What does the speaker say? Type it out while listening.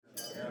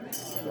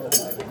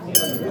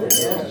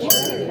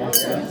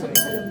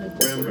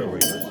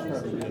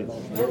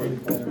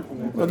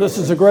Well, this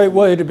is a great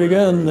way to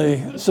begin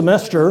the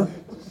semester,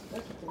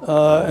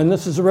 and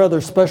this is a rather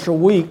special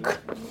week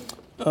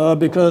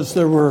because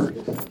there were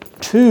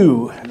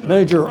two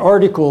major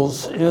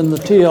articles in the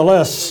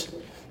TLS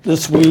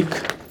this week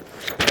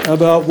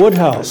about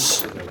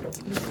Wodehouse.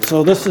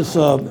 So this is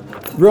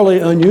really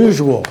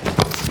unusual.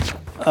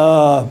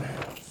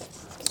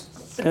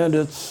 And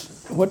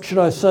it's, what should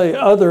I say,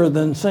 other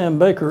than Sam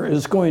Baker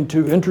is going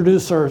to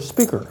introduce our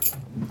speaker.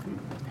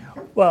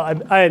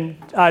 Well, I'm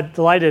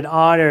delighted and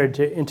honored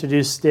to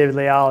introduce David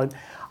Leal.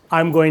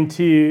 I'm going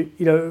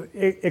to,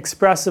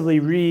 expressively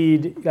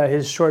read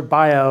his short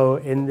bio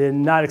and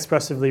then not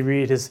expressively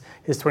read his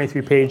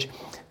 23-page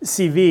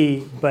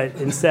CV, but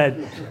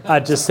instead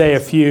just say a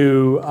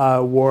few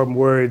warm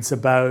words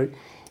about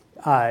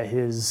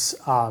his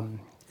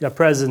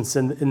presence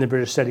in the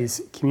British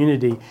Studies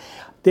community.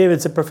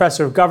 David's a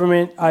professor of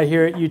government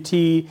here at UT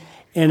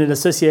and an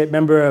associate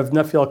member of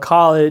Nuffield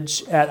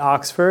College at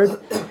Oxford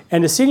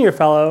and a senior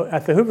fellow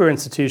at the Hoover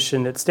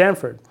Institution at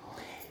Stanford.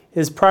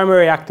 His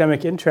primary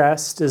academic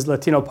interest is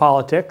Latino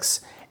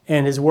politics,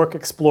 and his work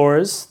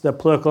explores the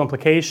political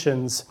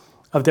implications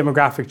of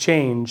demographic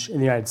change in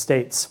the United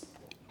States.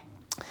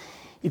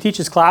 He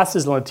teaches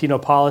classes in Latino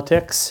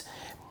politics,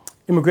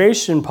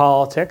 immigration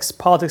politics,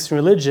 politics and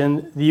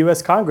religion, the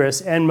U.S.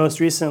 Congress, and most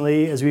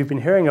recently, as we've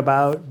been hearing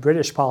about,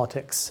 British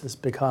politics has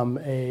become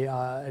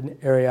an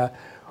area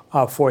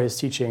for his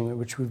teaching,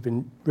 which we've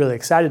been really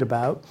excited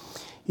about.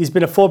 He's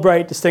been a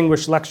Fulbright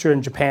Distinguished Lecturer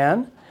in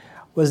Japan,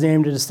 was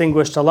named a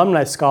Distinguished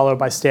Alumni Scholar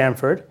by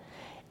Stanford,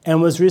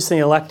 and was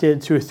recently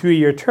elected to a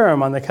 3-year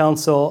term on the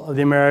Council of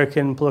the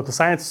American Political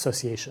Science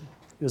Association.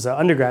 He was an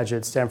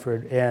undergraduate at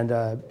Stanford and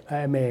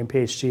MA and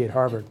PhD at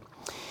Harvard.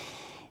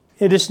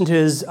 In addition to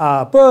his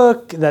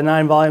book, the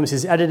 9 volumes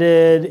he's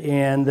edited,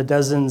 and the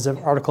dozens of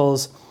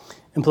articles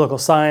in political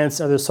science,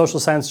 other social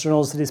science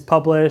journals that he's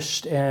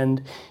published,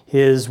 and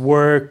his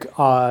work,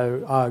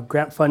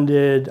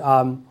 grant-funded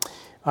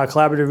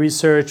collaborative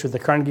research with the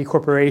Carnegie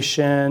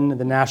Corporation,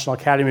 the National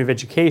Academy of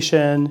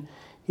Education.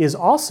 He is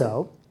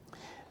also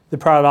the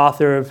proud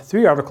author of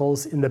 3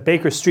 articles in the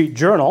Baker Street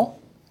Journal,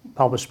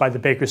 published by the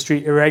Baker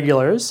Street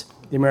Irregulars,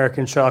 the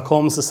American Sherlock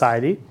Holmes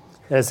Society,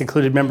 that has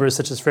included members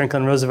such as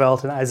Franklin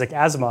Roosevelt and Isaac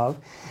Asimov.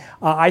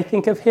 I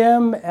think of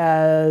him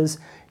as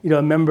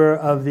a member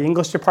of the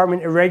English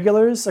department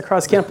irregulars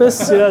across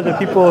campus, the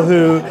people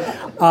who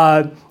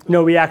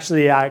we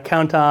actually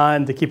count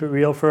on to keep it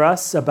real for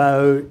us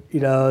about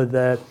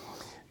the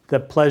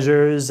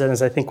pleasures, and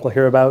as I think we'll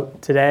hear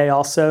about today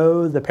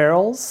also, the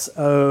perils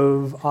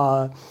of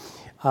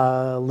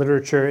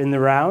literature in the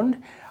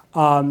round,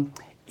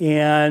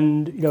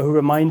 and who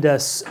remind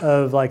us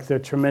of the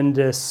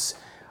tremendous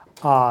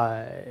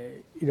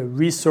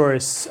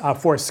resource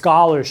for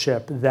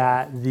scholarship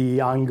that the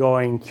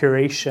ongoing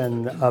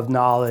curation of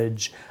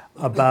knowledge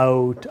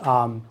about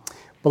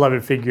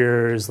beloved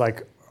figures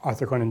like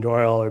Arthur Conan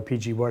Doyle or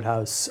P.G.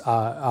 Wodehouse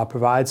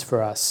provides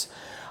for us.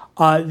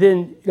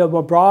 Then,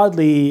 more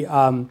broadly,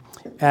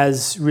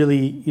 as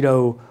really,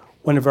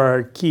 one of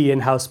our key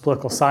in-house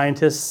political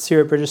scientists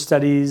here at British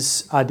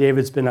Studies,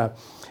 David's been a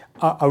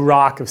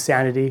rock of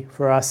sanity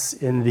for us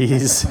in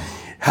these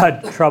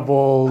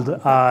troubled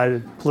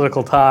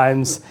political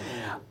times.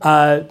 He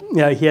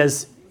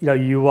has,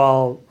 you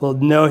all will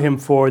know him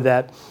for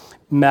that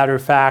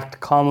matter-of-fact,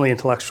 calmly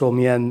intellectual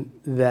mien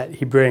that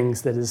he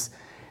brings that is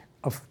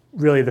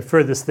really the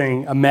furthest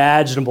thing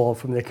imaginable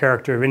from the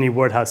character of any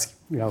Wodehouse,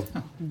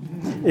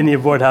 any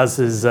of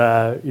Wodehouse's,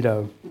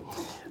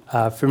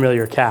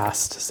 familiar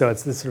cast. So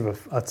it's this sort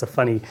of it's a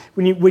funny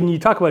when you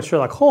talk about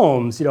Sherlock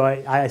Holmes,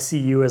 I see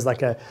you as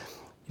like a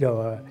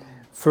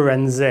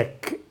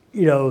forensic,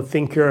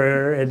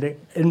 thinker and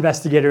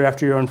investigator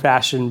after your own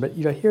fashion. But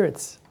here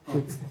it's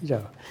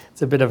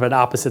a bit of an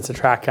opposites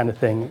attract kind of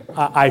thing.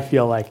 I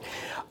feel like,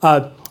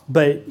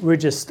 but we're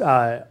just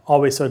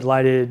always so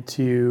delighted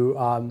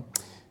to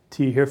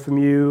hear from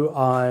you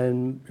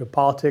on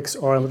politics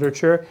or on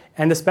literature,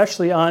 and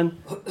especially on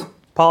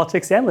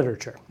politics and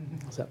literature.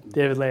 So,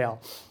 David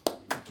Leal.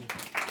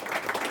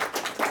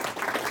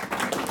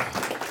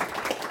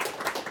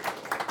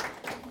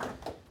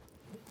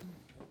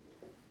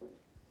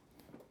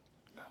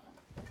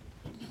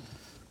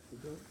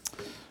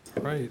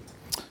 Right.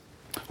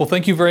 Well,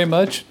 thank you very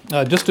much.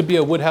 Just to be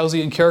a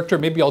Woodhouseian character,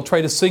 maybe I'll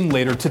try to sing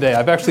later today.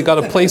 I've actually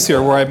got a place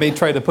here where I may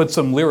try to put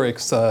some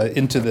lyrics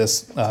into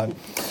this.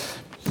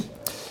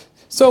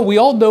 So we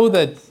all know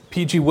that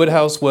P.G.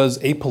 Wodehouse was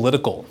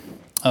apolitical.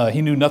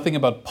 He knew nothing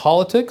about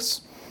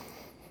politics.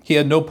 He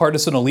had no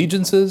partisan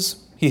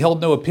allegiances. He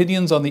held no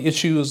opinions on the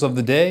issues of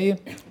the day.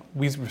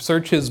 We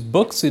search his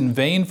books in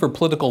vain for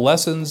political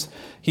lessons.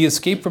 He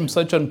escaped from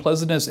such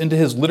unpleasantness into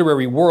his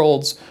literary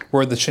worlds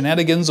where the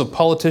shenanigans of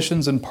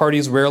politicians and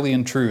parties rarely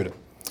intrude.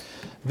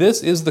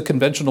 This is the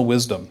conventional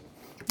wisdom,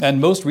 and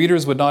most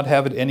readers would not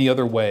have it any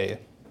other way.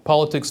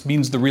 Politics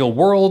means the real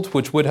world,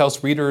 which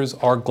Wodehouse readers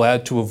are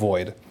glad to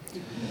avoid.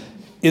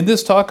 In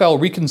this talk, I'll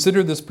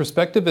reconsider this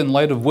perspective in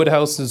light of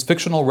Wodehouse's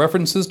fictional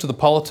references to the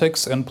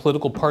politics and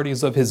political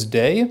parties of his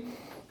day.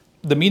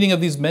 The meaning of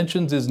these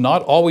mentions is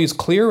not always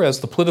clear, as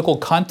the political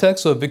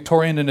context of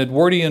Victorian and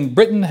Edwardian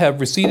Britain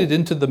have receded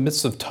into the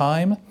mists of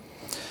time.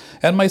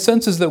 And my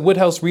sense is that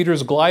Wodehouse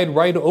readers glide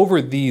right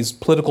over these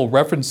political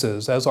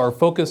references, as our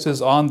focus is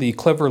on the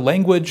clever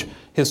language,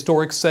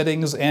 historic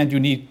settings, and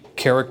unique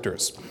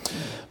characters.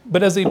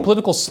 But as a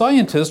political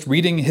scientist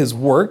reading his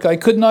work, I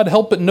could not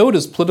help but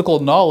notice political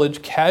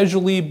knowledge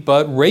casually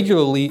but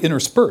regularly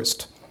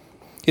interspersed.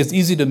 It's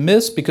easy to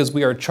miss because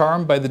we are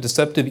charmed by the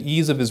deceptive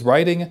ease of his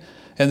writing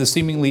and the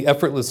seemingly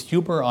effortless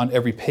humor on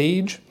every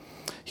page.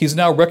 He's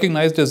now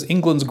recognized as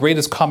England's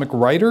greatest comic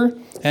writer,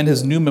 and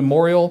his new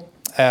memorial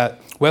at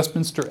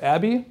Westminster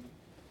Abbey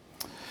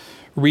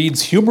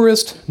reads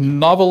humorist,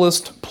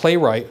 novelist,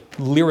 playwright,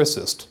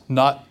 lyricist,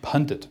 not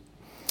pundit.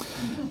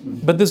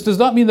 But this does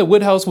not mean that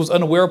Wodehouse was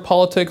unaware of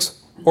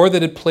politics or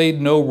that it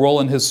played no role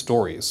in his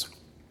stories.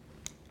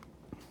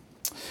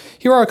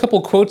 Here are a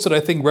couple quotes that I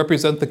think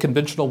represent the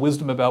conventional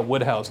wisdom about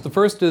Wodehouse. The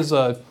first is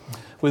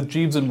with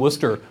Jeeves and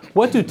Worcester.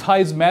 "What do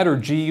ties matter,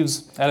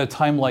 Jeeves, at a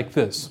time like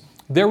this?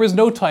 There is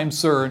no time,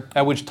 sir,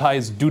 at which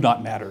ties do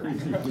not matter."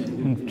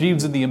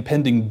 Jeeves in the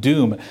impending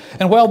doom.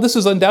 And while this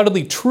is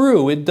undoubtedly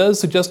true, it does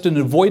suggest an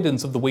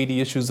avoidance of the weighty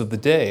issues of the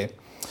day.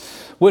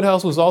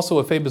 Wodehouse was also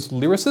a famous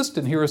lyricist,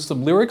 and here are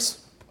some lyrics.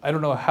 I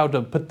don't know how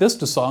to put this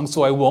to song,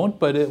 so I won't,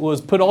 but it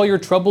was, "Put all your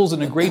troubles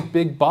in a great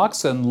big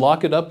box and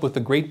lock it up with a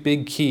great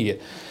big key."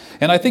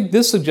 And I think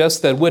this suggests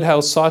that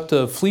Wodehouse sought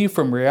to flee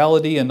from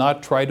reality and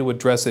not try to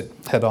address it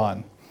head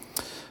on.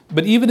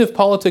 But even if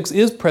politics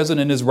is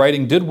present in his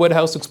writing, did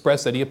Wodehouse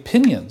express any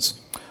opinions?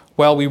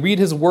 While we read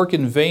his work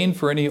in vain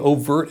for any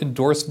overt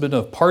endorsement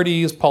of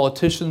parties,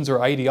 politicians,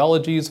 or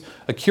ideologies,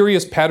 a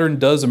curious pattern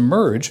does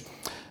emerge.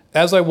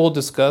 As I will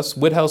discuss,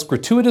 Wodehouse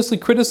gratuitously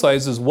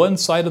criticizes one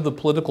side of the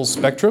political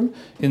spectrum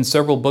in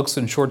several books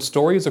and short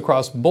stories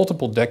across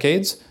multiple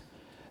decades.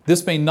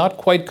 This may not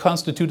quite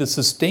constitute a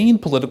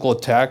sustained political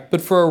attack,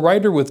 but for a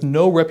writer with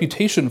no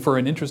reputation for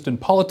an interest in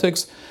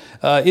politics,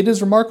 it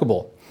is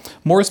remarkable.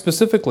 More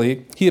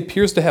specifically, he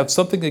appears to have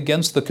something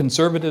against the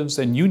conservatives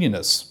and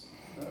unionists.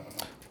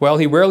 While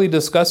he rarely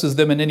discusses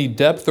them in any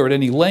depth or at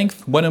any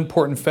length, one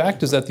important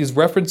fact is that these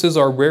references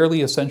are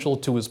rarely essential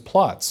to his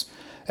plots.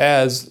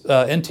 As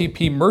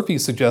N.T.P. Murphy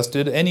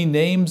suggested, any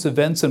names,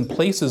 events, and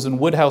places in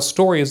Wodehouse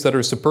stories that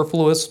are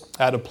superfluous,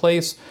 out of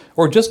place,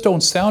 or just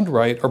don't sound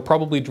right are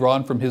probably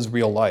drawn from his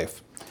real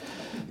life.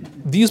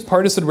 These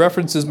partisan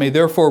references may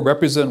therefore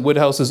represent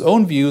Wodehouse's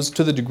own views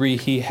to the degree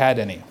he had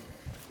any.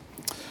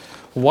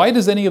 Why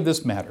does any of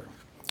this matter?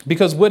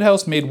 Because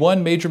Wodehouse made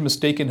one major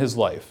mistake in his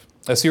life,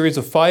 a series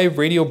of 5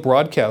 radio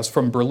broadcasts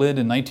from Berlin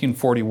in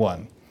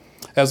 1941.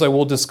 As I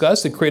will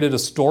discuss, it created a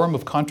storm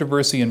of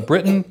controversy in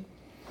Britain.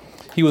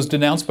 He was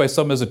denounced by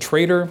some as a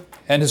traitor,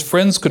 and his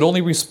friends could only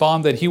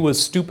respond that he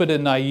was stupid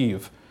and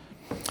naive.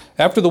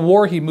 After the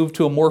war, he moved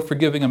to a more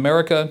forgiving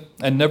America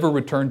and never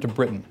returned to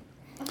Britain.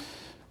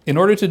 In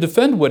order to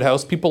defend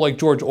Wodehouse, people like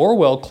George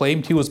Orwell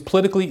claimed he was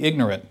politically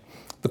ignorant.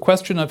 The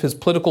question of his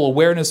political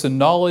awareness and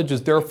knowledge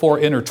is therefore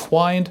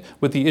intertwined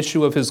with the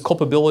issue of his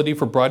culpability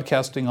for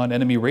broadcasting on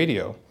enemy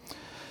radio.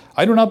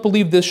 I do not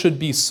believe this should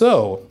be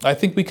so. I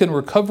think we can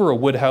recover a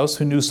Wodehouse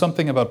who knew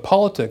something about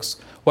politics,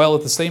 while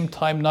at the same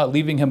time not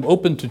leaving him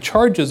open to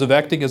charges of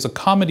acting as a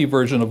comedy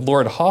version of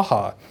Lord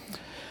Haha.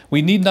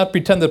 We need not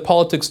pretend that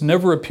politics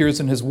never appears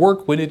in his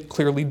work when it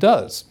clearly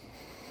does.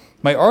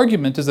 My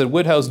argument is that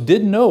Wodehouse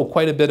did know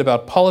quite a bit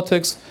about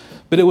politics,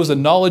 but it was a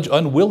knowledge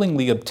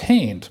unwillingly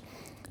obtained.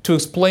 To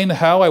explain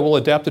how, I will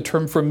adapt the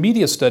term from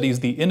media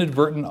studies, the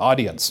inadvertent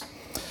audience.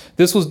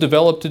 This was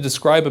developed to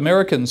describe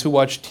Americans who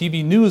watched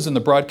TV news in the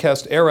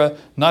broadcast era,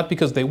 not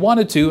because they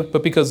wanted to,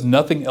 but because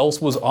nothing else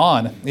was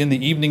on in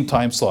the evening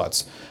time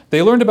slots.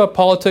 They learned about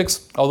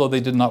politics, although they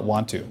did not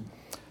want to.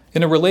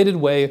 In a related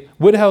way,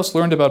 Wodehouse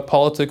learned about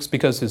politics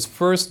because his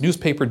first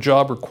newspaper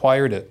job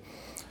required it.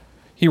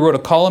 He wrote a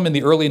column in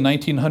the early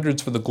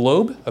 1900s for the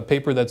Globe, a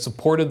paper that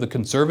supported the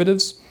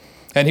conservatives,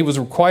 and he was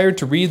required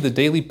to read the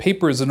daily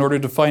papers in order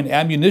to find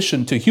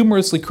ammunition to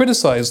humorously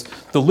criticize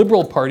the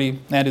Liberal Party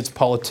and its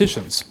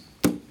politicians.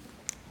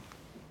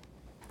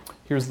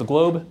 Here's the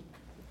Globe.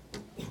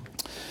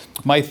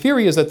 My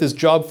theory is that this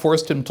job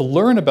forced him to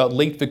learn about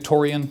late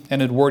Victorian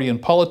and Edwardian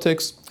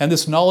politics, and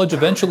this knowledge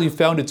eventually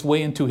found its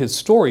way into his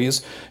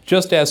stories,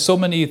 just as so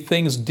many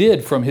things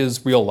did from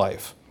his real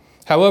life.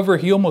 However,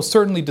 he almost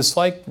certainly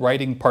disliked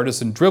writing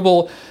partisan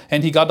drivel,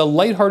 and he got a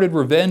lighthearted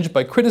revenge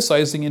by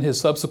criticizing in his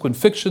subsequent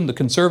fiction the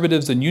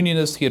conservatives and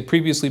unionists he had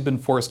previously been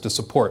forced to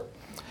support.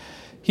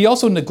 He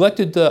also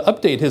neglected to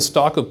update his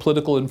stock of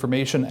political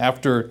information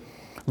after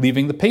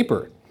leaving the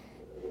paper.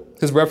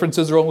 His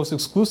references are almost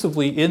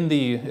exclusively in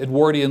the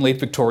Edwardian late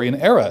Victorian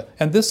era,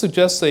 and this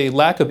suggests a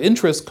lack of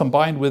interest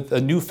combined with a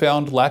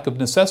newfound lack of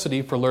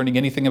necessity for learning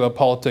anything about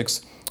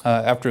politics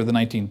after the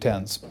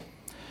 1910s.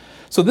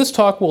 So this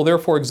talk will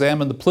therefore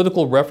examine the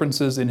political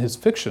references in his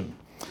fiction.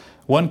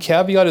 One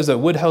caveat is that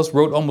Wodehouse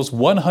wrote almost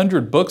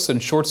 100 books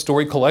and short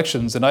story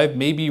collections, and I've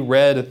maybe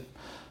read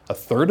a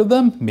third of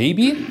them,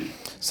 maybe.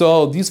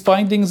 So these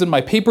findings in my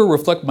paper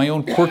reflect my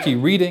own quirky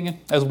reading,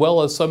 as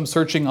well as some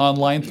searching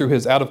online through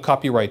his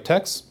out-of-copyright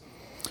texts.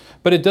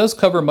 But it does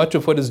cover much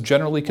of what is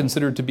generally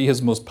considered to be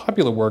his most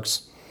popular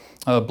works,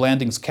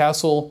 Blanding's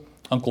Castle,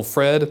 Uncle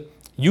Fred,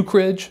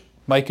 Eucridge,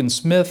 Mike and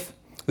Smith,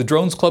 the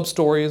Drones Club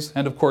stories,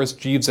 and of course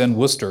Jeeves and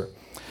Wooster.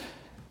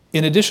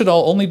 In addition,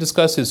 I'll only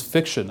discuss his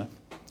fiction.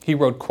 He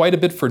wrote quite a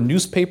bit for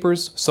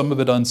newspapers, some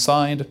of it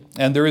unsigned,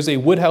 and there is a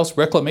Wodehouse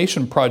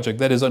reclamation project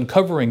that is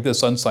uncovering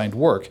this unsigned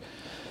work.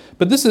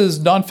 But this is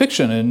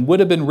nonfiction and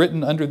would have been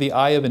written under the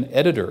eye of an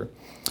editor,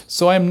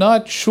 so I'm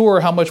not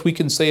sure how much we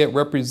can say it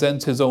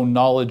represents his own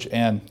knowledge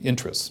and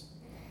interests.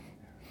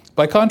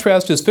 By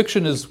contrast, his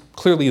fiction is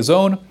clearly his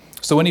own,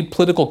 so any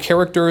political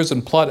characters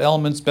and plot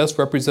elements best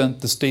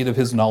represent the state of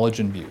his knowledge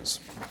and views.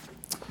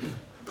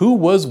 Who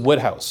was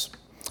Wodehouse?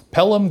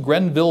 Pelham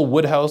Grenville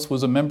Wodehouse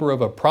was a member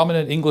of a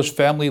prominent English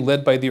family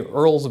led by the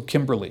Earls of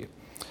Kimberley.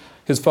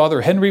 His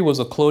father Henry was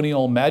a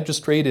colonial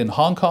magistrate in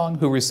Hong Kong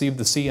who received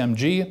the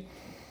CMG,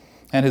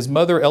 and his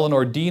mother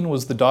Eleanor Dean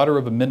was the daughter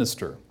of a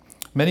minister.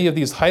 Many of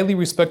these highly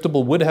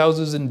respectable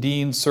Wodehouses and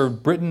Deans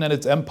served Britain and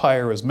its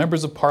empire as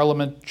members of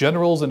parliament,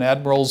 generals and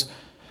admirals,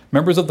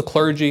 members of the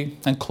clergy,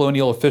 and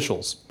colonial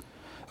officials.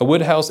 A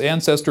Wodehouse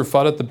ancestor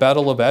fought at the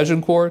Battle of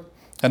Agincourt,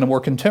 and a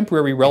more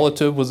contemporary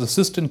relative was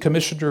Assistant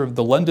Commissioner of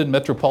the London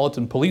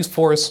Metropolitan Police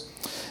Force,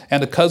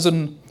 and a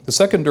cousin, the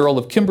second Earl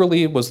of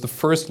Kimberley, was the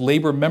first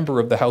Labour member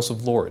of the House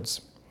of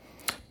Lords.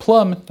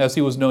 Plum, as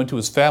he was known to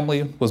his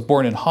family, was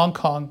born in Hong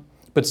Kong,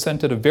 but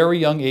sent at a very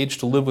young age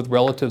to live with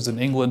relatives in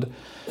England,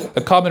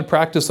 a common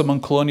practice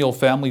among colonial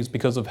families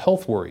because of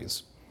health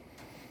worries.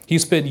 He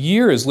spent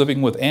years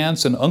living with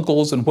aunts and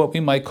uncles in what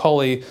we might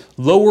call a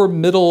lower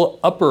middle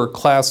upper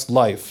class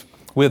life,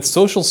 with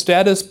social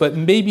status but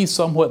maybe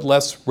somewhat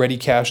less ready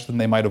cash than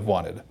they might have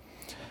wanted.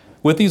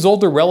 With these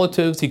older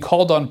relatives, he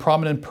called on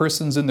prominent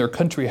persons in their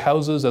country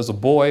houses as a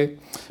boy,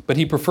 but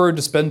he preferred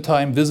to spend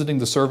time visiting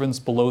the servants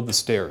below the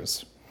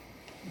stairs.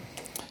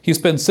 He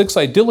spent 6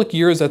 idyllic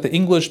years at the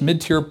English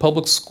mid-tier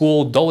public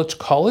school Dulwich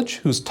College,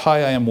 whose tie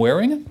I am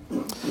wearing.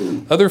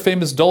 Other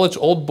famous Dulwich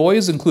old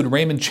boys include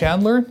Raymond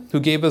Chandler, who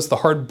gave us the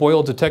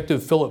hard-boiled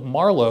detective Philip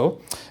Marlowe,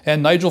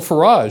 and Nigel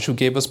Farage, who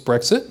gave us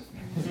Brexit.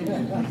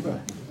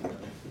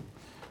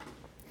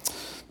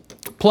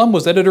 Plum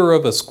was editor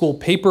of a school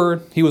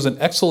paper. He was an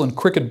excellent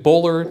cricket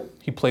bowler.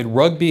 He played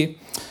rugby,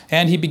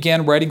 and he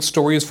began writing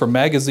stories for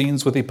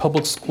magazines with a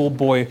public school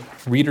boy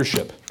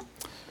readership.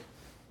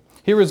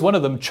 Here is one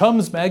of them,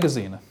 Chums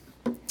Magazine.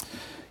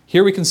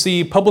 Here we can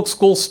see public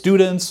school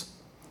students,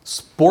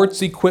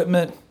 sports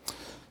equipment,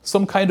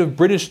 some kind of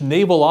British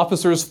naval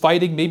officers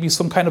fighting, maybe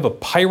some kind of a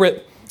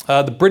pirate,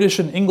 the British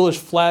and English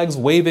flags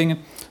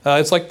waving.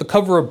 It's like the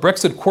cover of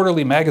Brexit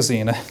Quarterly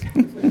magazine.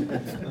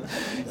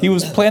 He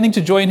was planning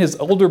to join his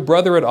older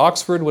brother at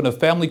Oxford when a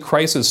family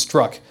crisis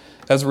struck.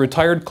 As a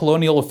retired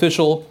colonial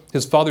official,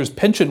 his father's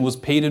pension was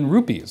paid in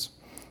rupees.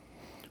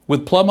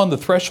 With Plum on the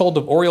threshold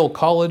of Oriel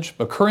College,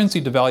 a currency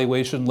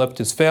devaluation left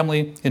his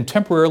family in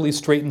temporarily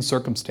straitened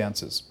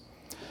circumstances.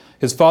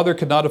 His father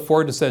could not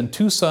afford to send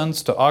 2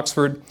 sons to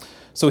Oxford,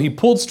 so he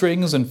pulled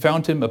strings and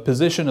found him a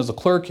position as a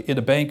clerk in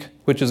a bank,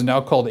 which is now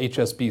called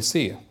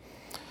HSBC.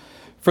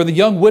 For the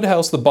young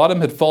Wodehouse, the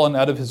bottom had fallen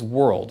out of his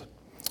world.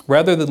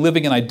 Rather than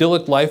living an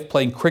idyllic life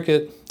playing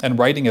cricket and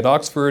writing at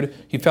Oxford,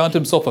 he found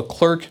himself a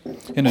clerk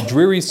in a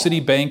dreary city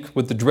bank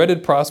with the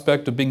dreaded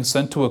prospect of being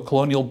sent to a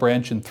colonial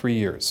branch in 3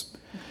 years.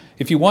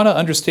 If you want to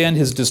understand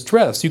his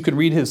distress, you can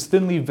read his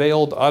thinly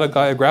veiled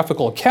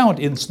autobiographical account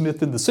in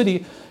Smith in the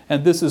City,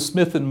 and this is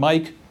Smith and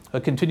Mike,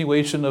 a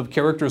continuation of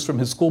characters from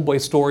his schoolboy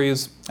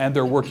stories, and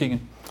they're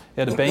working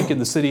at a bank in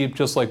the city,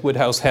 just like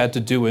Wodehouse had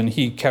to do, and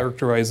he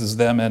characterizes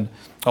them and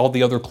all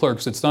the other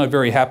clerks. It's not a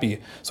very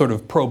happy sort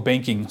of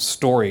pro-banking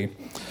story.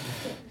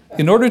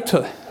 In order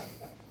to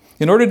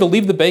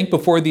leave the bank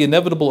before the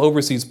inevitable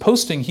overseas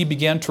posting, he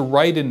began to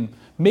write in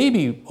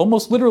maybe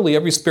almost literally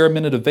every spare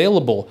minute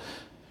available.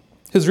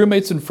 His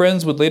roommates and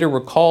friends would later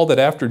recall that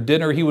after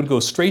dinner, he would go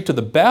straight to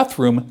the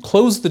bathroom,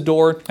 close the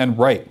door, and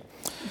write.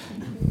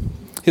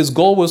 His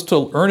goal was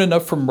to earn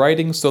enough from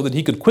writing so that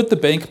he could quit the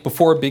bank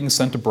before being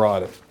sent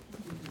abroad.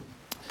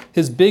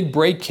 His big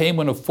break came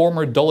when a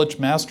former Dulwich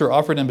master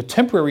offered him a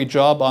temporary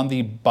job on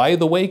the By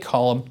the Way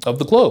column of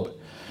the Globe,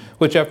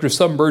 which after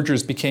some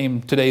mergers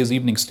became today's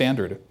Evening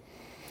Standard.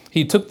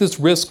 He took this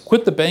risk,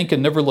 quit the bank,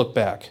 and never looked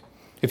back.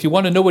 If you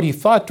want to know what he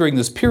thought during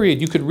this period,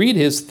 you could read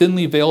his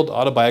thinly veiled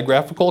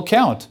autobiographical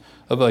account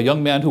of a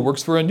young man who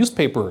works for a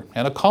newspaper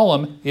and a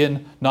column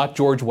in Not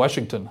George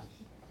Washington.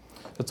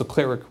 That's a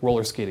cleric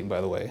roller skating, by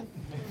the way.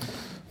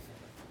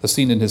 A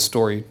scene in his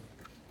story.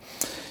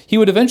 He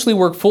would eventually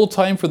work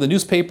full-time for the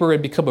newspaper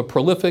and become a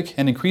prolific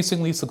and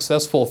increasingly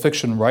successful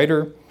fiction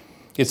writer.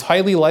 It's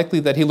highly likely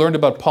that he learned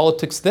about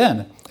politics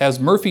then, as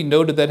Murphy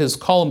noted that his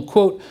column,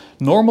 quote,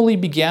 normally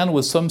began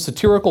with some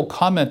satirical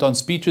comment on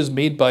speeches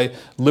made by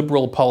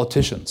liberal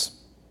politicians.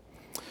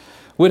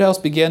 Wodehouse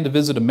began to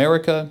visit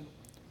America,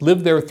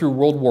 lived there through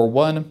World War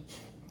I,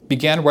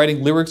 began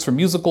writing lyrics for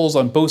musicals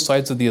on both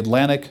sides of the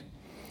Atlantic,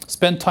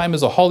 spent time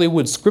as a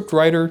Hollywood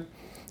scriptwriter,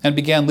 and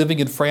began living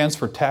in France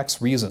for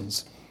tax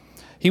reasons.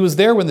 He was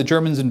there when the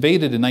Germans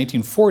invaded in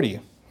 1940.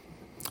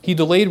 He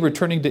delayed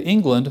returning to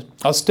England,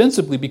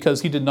 ostensibly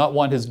because he did not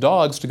want his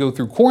dogs to go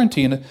through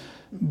quarantine,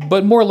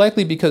 but more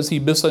likely because he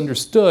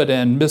misunderstood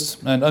and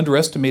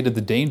underestimated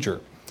the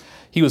danger.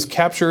 He was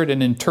captured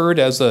and interred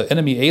as an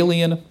enemy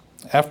alien.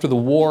 After the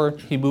war,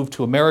 he moved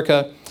to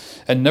America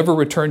and never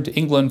returned to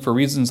England for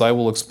reasons I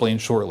will explain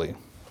shortly.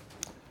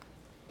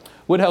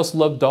 Wodehouse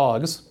loved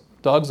dogs.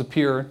 Dogs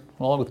appear,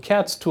 along with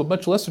cats, to a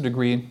much lesser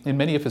degree in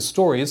many of his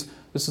stories.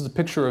 This is a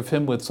picture of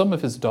him with some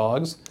of his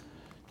dogs.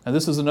 And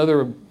this is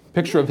another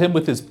picture of him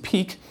with his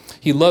peak.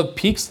 He loved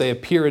peaks. They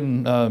appear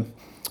in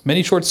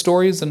many short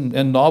stories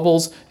and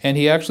novels, and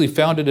he actually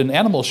founded an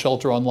animal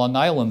shelter on Long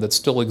Island that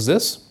still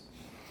exists.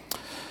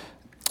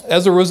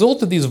 As a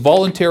result of these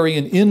voluntary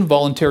and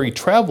involuntary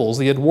travels,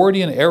 the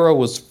Edwardian era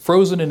was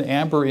frozen in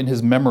amber in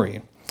his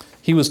memory.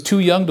 He was too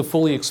young to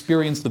fully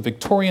experience the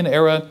Victorian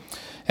era,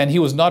 and he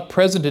was not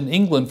present in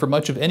England for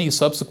much of any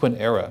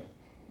subsequent era.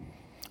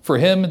 For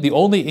him, the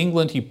only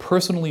England he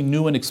personally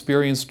knew and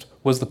experienced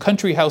was the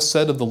country house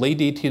set of the late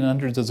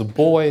 1800s as a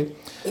boy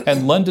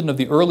and London of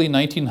the early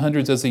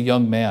 1900s as a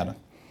young man.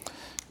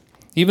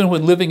 Even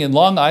when living in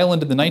Long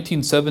Island in the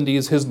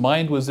 1970s, his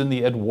mind was in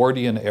the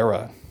Edwardian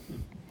era.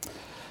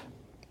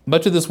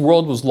 Much of this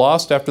world was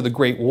lost after the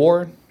Great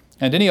War,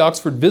 and any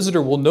Oxford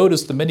visitor will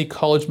notice the many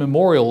college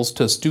memorials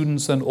to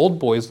students and old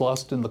boys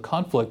lost in the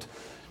conflict.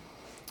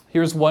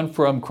 Here's one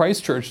from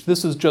Christ Church.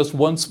 This is just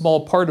one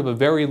small part of a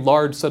very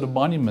large set of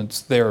monuments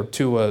there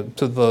to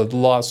the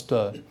lost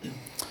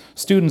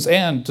students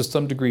and, to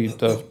some degree,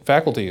 the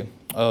faculty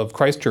of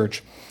Christ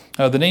Church.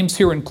 The names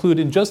here include,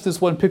 in just this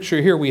one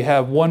picture here, we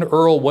have one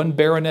earl, one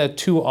baronet,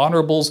 two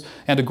honorables,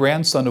 and a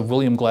grandson of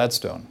William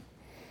Gladstone.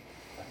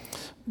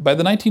 By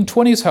the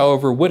 1920s,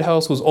 however,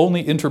 Wodehouse was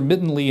only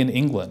intermittently in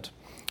England,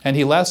 and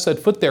he last set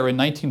foot there in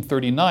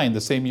 1939,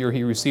 the same year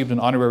he received an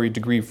honorary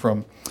degree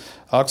from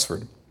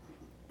Oxford.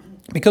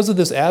 Because of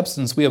this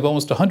absence, we have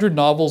almost 100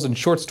 novels and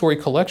short story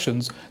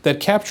collections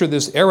that capture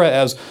this era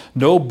as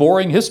no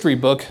boring history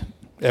book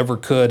ever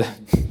could.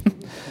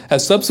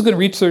 As subsequent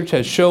research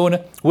has shown,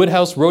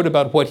 Wodehouse wrote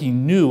about what he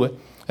knew,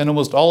 and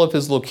almost all of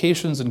his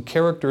locations and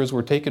characters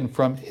were taken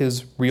from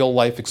his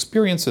real-life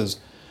experiences.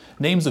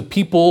 Names of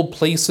people,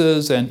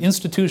 places, and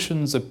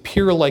institutions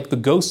appear like the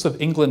ghosts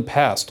of England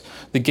past: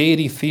 the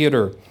Gaiety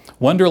Theatre,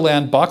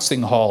 Wonderland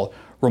Boxing Hall,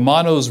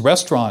 Romano's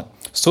Restaurant,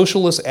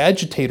 socialist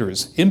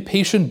agitators,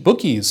 impatient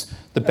bookies,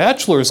 the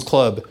Bachelors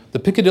Club, the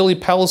Piccadilly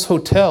Palace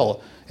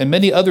Hotel, and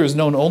many others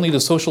known only to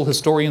social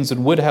historians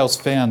and Wodehouse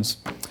fans.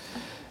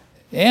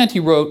 And he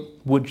wrote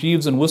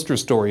Jeeves and Wooster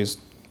stories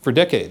for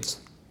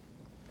decades.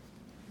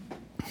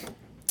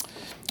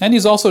 And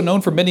he's also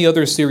known for many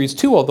other series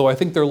too, although I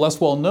think they're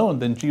less well known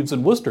than Jeeves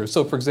and Wooster.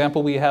 So for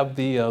example, we have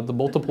the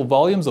multiple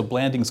volumes of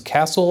Blanding's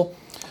Castle.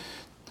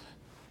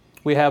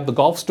 We have the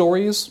golf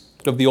stories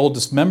of The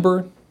Oldest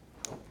Member.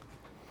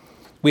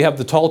 We have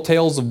the Tall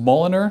Tales of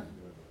Mulliner.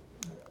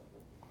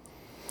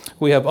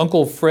 We have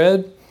Uncle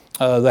Fred,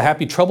 the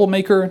Happy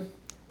Troublemaker.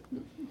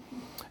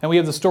 And we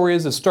have the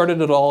stories that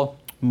started it all,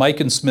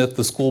 Mike and Smith,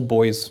 the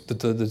schoolboys,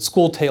 the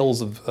school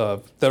tales of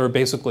that are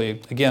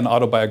basically, again,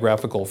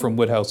 autobiographical from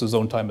Wodehouse's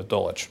own time at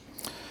Dulwich.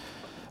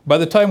 By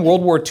the time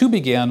World War II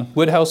began,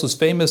 Wodehouse was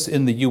famous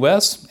in the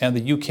US and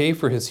the UK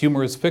for his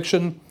humorous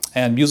fiction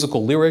and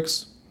musical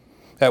lyrics.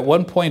 At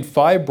one point,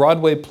 5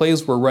 Broadway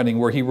plays were running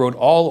where he wrote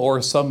all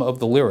or some of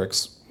the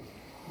lyrics.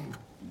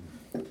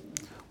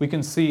 We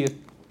can see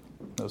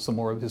some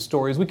more of his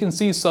stories. We can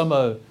see some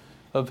of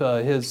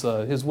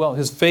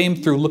his fame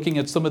through looking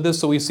at some of this.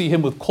 So we see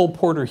him with Cole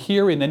Porter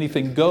here in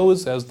Anything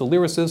Goes as the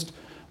lyricist.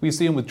 We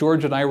see him with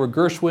George and Ira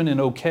Gershwin in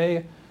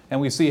OK. And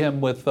we see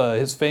him with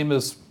his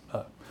famous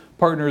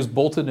partners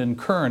Bolton and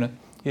Kern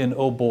in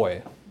Oh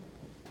Boy.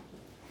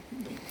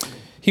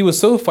 He was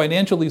so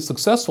financially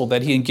successful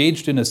that he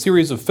engaged in a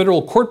series of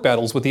federal court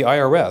battles with the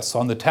IRS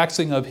on the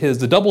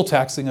double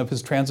taxing of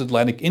his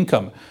transatlantic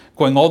income,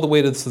 going all the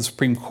way to the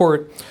Supreme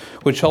Court,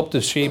 which helped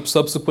to shape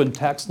subsequent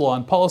tax law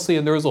and policy.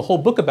 And there is a whole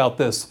book about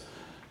this.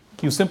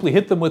 You simply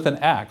hit them with an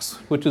axe,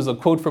 which is a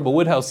quote from a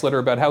Wodehouse letter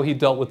about how he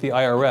dealt with the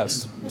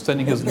IRS,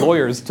 sending his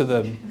lawyers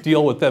to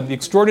deal with them. The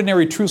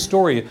extraordinary true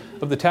story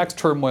of the tax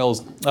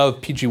turmoils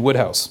of P.G.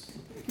 Wodehouse.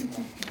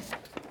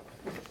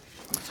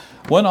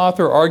 One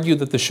author argued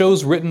that the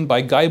shows written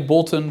by Guy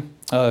Bolton,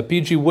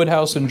 P.G.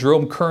 Wodehouse, and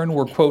Jerome Kern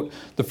were, quote,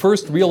 the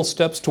first real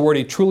steps toward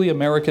a truly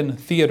American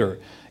theater,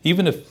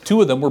 even if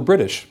 2 of them were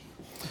British.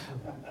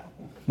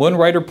 One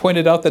writer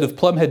pointed out that if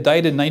Plum had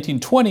died in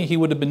 1920, he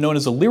would have been known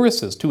as a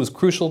lyricist who was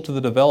crucial to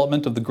the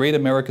development of the Great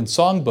American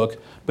Songbook,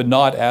 but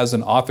not as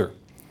an author.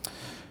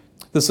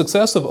 The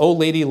success of Oh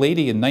Lady,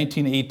 Lady in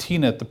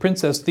 1918 at the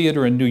Princess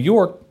Theater in New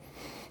York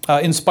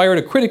inspired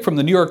a critic from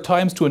the New York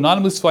Times to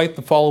anonymously cite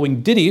the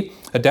following ditty,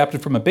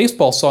 adapted from a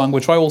baseball song,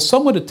 which I will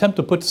somewhat attempt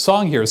to put to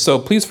song here. So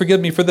please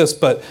forgive me for this,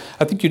 but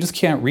I think you just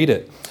can't read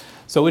it.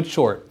 So it's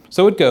short.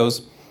 So it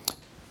goes,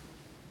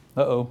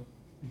 uh-oh.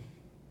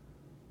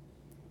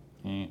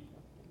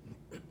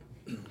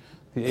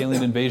 The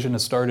alien invasion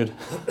has started.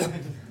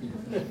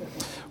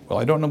 Well,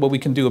 I don't know what we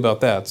can do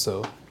about that,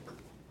 so.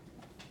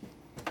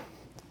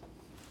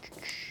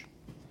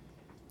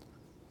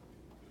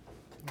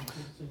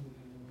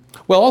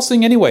 Well, I'll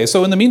sing anyway.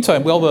 So in the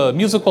meantime, we'll have a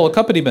musical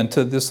accompaniment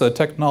to this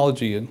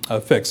technology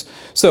fix.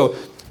 So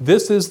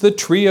this is the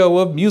trio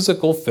of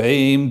musical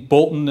fame,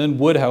 Bolton and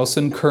Woodhouse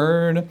and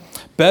Kern.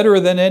 Better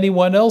than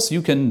anyone else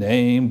you can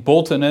name,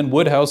 Bolton and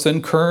Woodhouse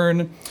and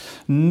Kern.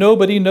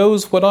 Nobody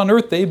knows what on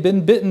earth they've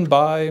been bitten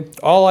by.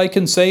 All I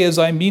can say is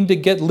I mean to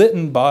get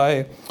litten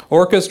by.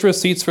 Orchestra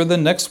seats for the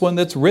next one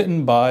that's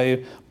written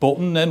by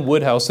Bolton and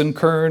Woodhouse and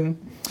Kern.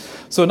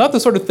 So not the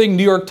sort of thing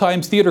New York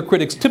Times theater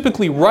critics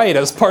typically write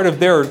as part of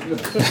their...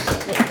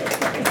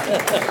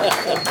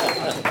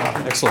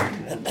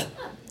 Excellent.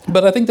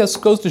 But I think this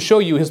goes to show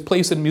you his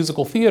place in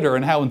musical theater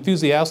and how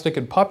enthusiastic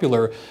and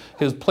popular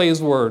his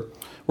plays were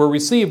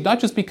received, not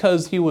just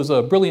because he was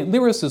a brilliant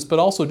lyricist, but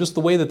also just the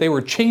way that they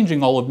were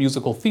changing all of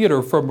musical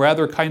theater from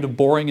rather kind of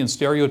boring and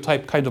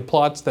stereotype kind of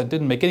plots that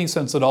didn't make any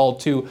sense at all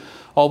to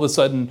all of a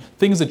sudden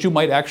things that you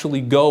might actually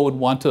go and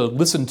want to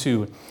listen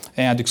to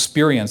and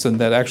experience and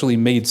that actually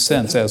made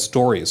sense as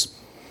stories.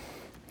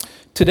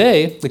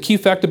 Today, the key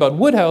fact about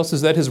Woodhouse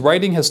is that his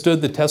writing has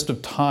stood the test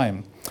of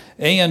time.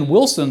 A.N.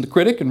 Wilson, the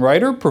critic and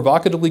writer,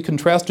 provocatively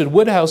contrasted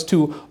Woodhouse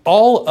to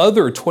all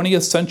other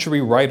 20th century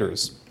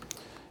writers.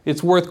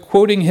 It's worth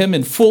quoting him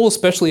in full,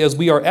 especially as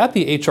we are at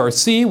the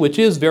HRC, which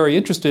is very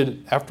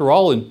interested, after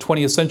all, in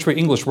 20th century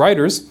English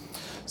writers.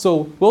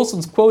 So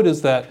Wilson's quote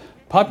is that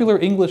popular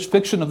English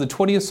fiction of the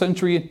 20th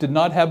century did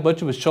not have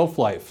much of a shelf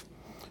life.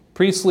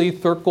 Priestley,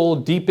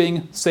 Thurkel,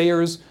 Deeping,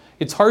 Sayers,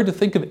 it's hard to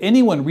think of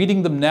anyone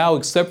reading them now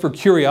except for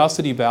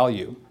curiosity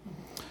value.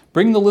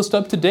 Bring the list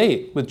up to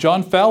date with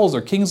John Fowles or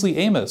Kingsley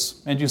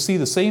Amis, and you see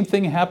the same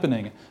thing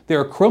happening. They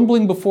are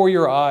crumbling before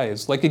your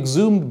eyes, like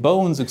exhumed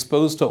bones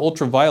exposed to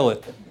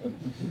ultraviolet.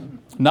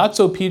 Not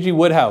so P.G.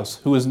 Woodhouse,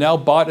 who is now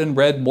bought and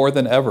read more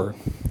than ever.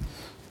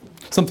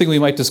 Something we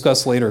might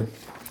discuss later.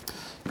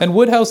 And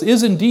Woodhouse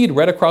is indeed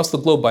read across the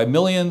globe by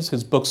millions.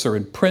 His books are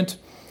in print.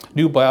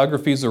 New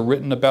biographies are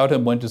written about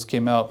him. One just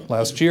came out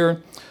last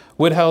year.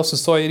 Woodhouse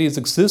societies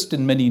exist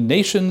in many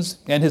nations,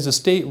 and his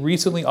estate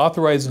recently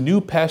authorized new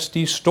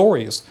pastiche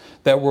stories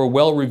that were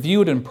well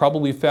reviewed and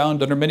probably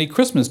found under many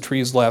Christmas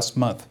trees last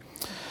month.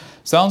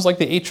 Sounds like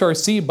the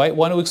HRC might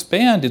want to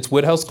expand its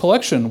Woodhouse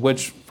collection,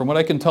 which, from what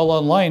I can tell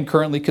online,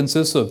 currently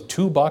consists of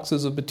 2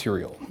 boxes of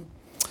material.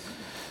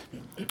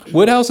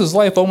 Woodhouse's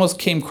life almost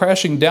came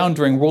crashing down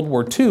during World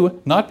War II,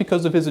 not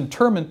because of his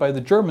internment by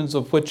the Germans,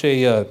 of which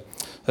a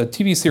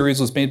TV series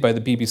was made by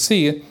the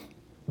BBC,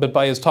 but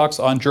by his talks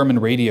on German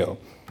radio.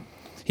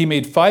 He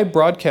made 5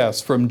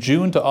 broadcasts from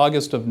June to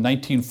August of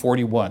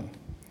 1941.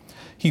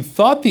 He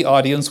thought the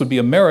audience would be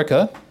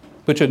America,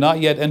 which had not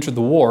yet entered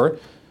the war,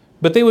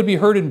 but they would be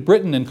heard in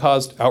Britain and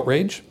caused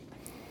outrage.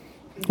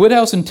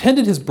 Woodhouse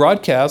intended his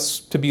broadcasts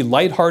to be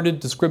lighthearted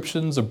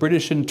descriptions of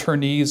British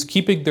internees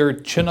keeping their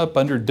chin up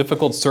under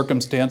difficult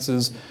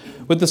circumstances,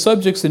 with the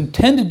subjects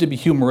intended to be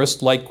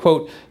humorous, like,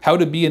 quote, how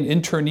to be an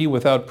internee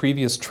without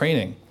previous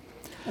training.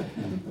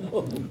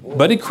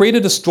 But it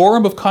created a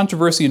storm of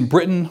controversy in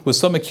Britain, with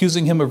some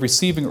accusing him of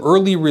receiving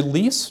early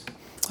release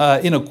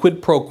in a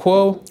quid pro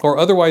quo, or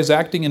otherwise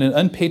acting in an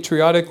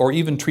unpatriotic or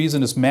even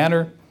treasonous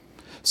manner.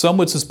 Some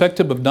would suspect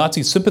him of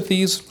Nazi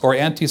sympathies or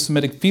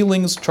anti-Semitic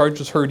feelings,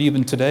 charges heard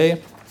even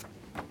today.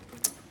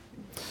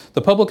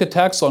 The public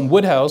attacks on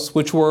Woodhouse,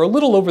 which were a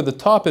little over the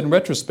top in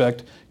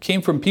retrospect,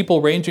 came from people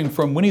ranging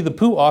from Winnie the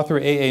Pooh author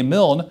A.A.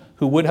 Milne,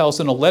 who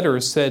Woodhouse in a letter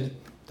said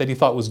that he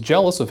thought was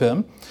jealous of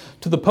him,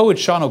 to the poet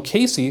Sean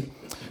O'Casey,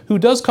 who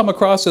does come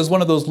across as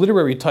one of those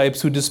literary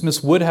types who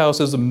dismiss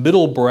Woodhouse as a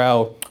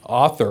middle-brow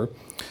author.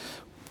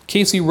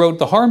 Casey wrote,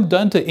 "The harm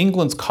done to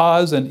England's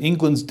cause and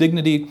England's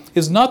dignity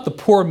is not the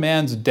poor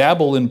man's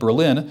dabble in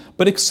Berlin,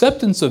 but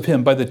acceptance of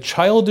him by the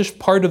childish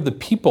part of the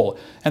people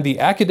and the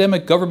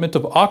academic government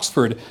of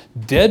Oxford,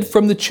 dead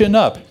from the chin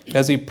up,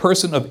 as a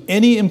person of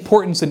any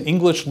importance in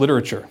English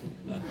literature."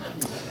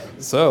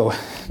 So,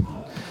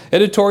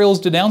 editorials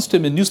denounced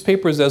him in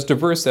newspapers as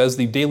diverse as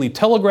the Daily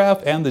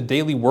Telegraph and the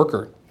Daily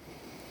Worker.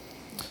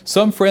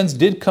 Some friends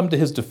did come to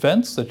his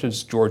defense, such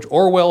as George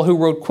Orwell, who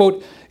wrote,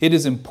 quote, "It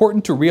is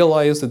important to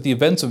realize that the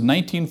events of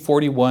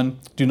 1941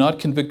 do not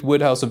convict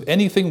Woodhouse of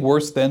anything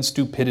worse than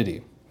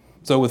stupidity."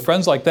 So with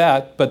friends like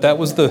that, but that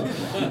was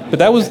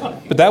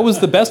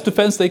the best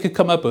defense they could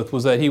come up with,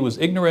 was that he was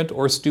ignorant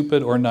or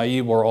stupid or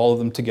naive or all of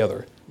them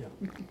together.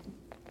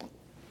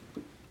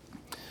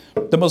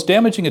 The most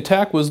damaging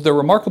attack was the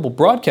remarkable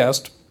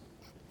broadcast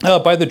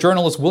by the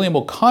journalist William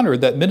O'Connor,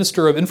 that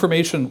Minister of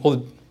Information,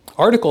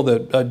 article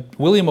that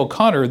William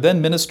O'Connor,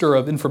 then Minister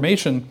of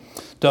Information,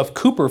 Duff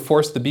Cooper,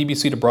 forced the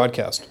BBC to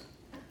broadcast,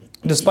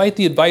 despite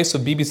the advice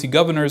of BBC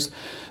governors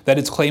that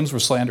its claims were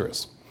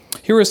slanderous.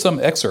 Here are some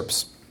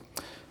excerpts.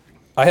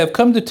 "I have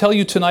come to tell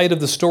you tonight of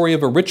the story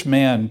of a rich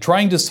man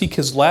trying to seek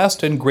his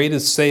last and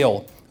greatest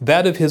sale,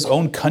 that of his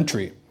own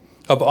country,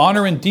 of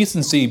honor and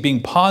decency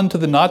being pawned to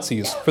the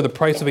Nazis for the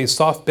price of a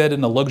soft bed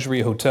in a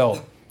luxury hotel.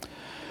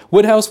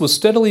 Woodhouse was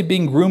steadily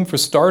being groomed for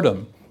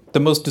stardom, the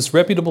most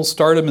disreputable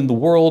stardom in the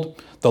world,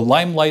 the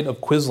limelight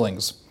of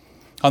Quislings.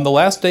 On the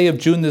last day of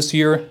June this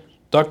year,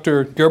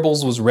 Dr.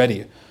 Goebbels was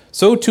ready.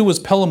 So too was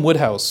Pelham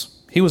Woodhouse.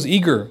 He was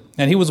eager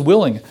and he was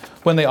willing.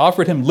 When they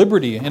offered him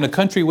liberty in a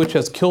country which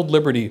has killed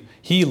liberty,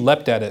 he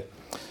leapt at it.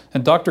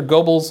 And Dr.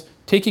 Goebbels,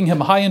 taking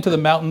him high into the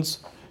mountains,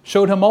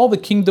 showed him all the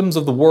kingdoms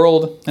of the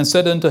world and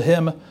said unto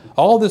him,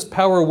 "All this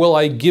power will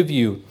I give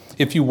you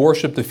if you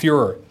worship the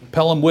Fuhrer."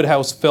 Pelham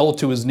Woodhouse fell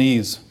to his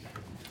knees.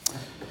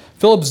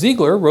 Philip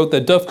Ziegler wrote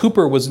that Duff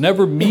Cooper was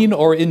never mean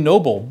or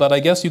ignoble, but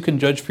I guess you can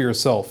judge for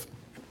yourself.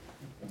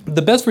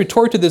 The best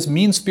retort to this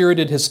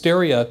mean-spirited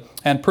hysteria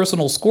and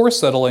personal score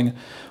settling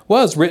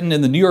was written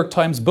in the New York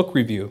Times Book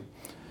Review.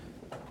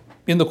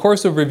 In the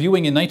course of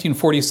reviewing in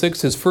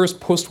 1946 his first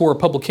post-war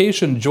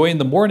publication, Joy in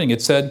the Morning,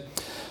 it said,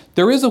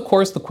 "There is, of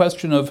course, the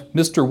question of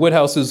Mr.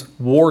 Woodhouse's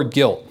war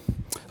guilt.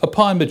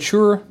 Upon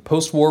mature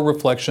post-war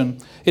reflection,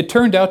 it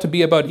turned out to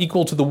be about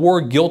equal to the war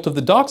guilt of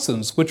the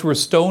Dachshunds, which were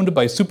stoned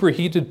by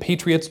superheated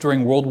patriots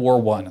during World War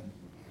I.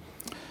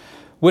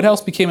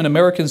 Woodhouse became an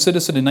American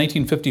citizen in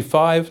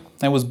 1955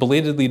 and was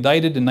belatedly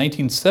knighted in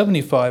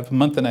 1975, a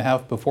month and a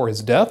half before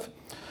his death.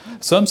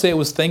 Some say it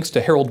was thanks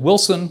to Harold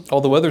Wilson,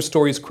 although other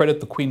stories credit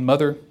the Queen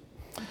Mother.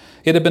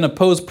 It had been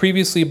opposed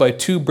previously by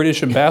 2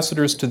 British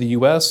ambassadors to the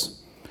U.S.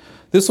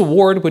 This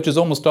award, which is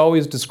almost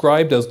always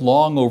described as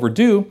long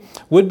overdue,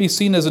 would be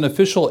seen as an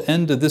official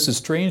end to this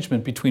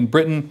estrangement between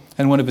Britain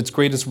and one of its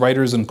greatest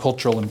writers and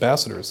cultural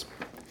ambassadors.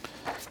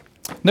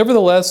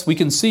 Nevertheless, we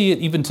can see,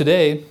 even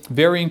today,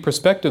 varying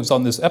perspectives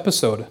on this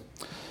episode.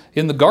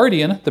 In The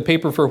Guardian, the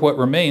paper for what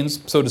remains,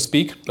 so to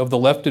speak, of the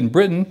left in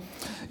Britain,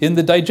 in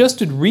the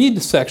digested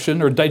read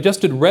section, or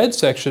digested read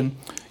section,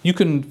 you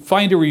can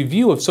find a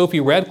review of Sophie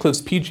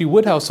Radcliffe's P.G.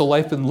 Woodhouse, A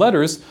Life in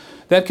Letters,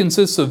 that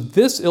consists of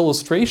this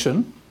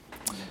illustration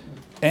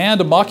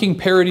and a mocking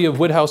parody of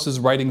Woodhouse's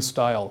writing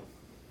style.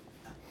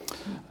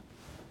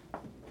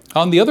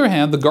 On the other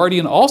hand, The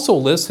Guardian also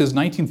lists his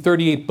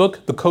 1938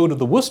 book, The Code of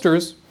the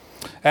Worcesters,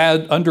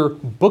 under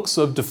Books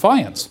of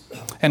Defiance,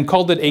 and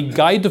called it a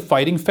guide to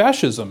fighting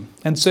fascism,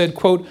 and said,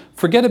 quote,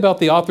 "Forget about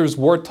the author's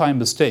wartime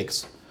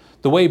mistakes.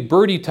 The way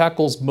Birdie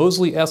tackles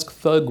Mosley-esque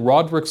thug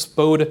Roderick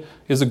Spode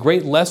is a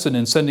great lesson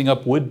in sending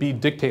up would-be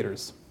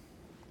dictators."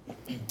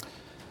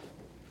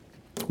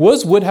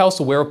 Was Woodhouse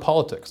aware of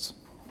politics?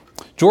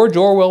 George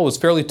Orwell was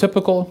fairly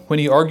typical when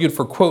he argued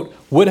for, quote,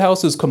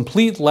 "Woodhouse's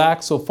complete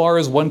lack, so far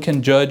as one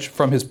can judge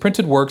from his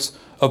printed works,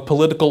 of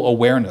political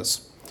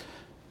awareness."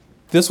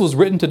 This was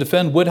written to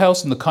defend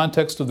Woodhouse in the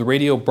context of the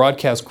radio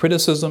broadcast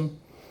criticism.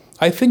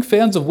 I think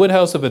fans of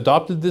Woodhouse have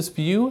adopted this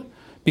view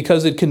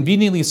because it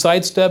conveniently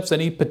sidesteps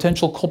any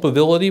potential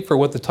culpability for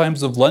what the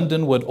Times of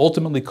London would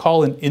ultimately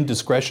call an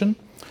indiscretion,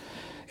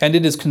 and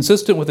it is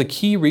consistent with a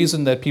key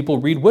reason that people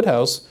read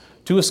Woodhouse: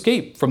 to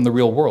escape from the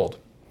real world.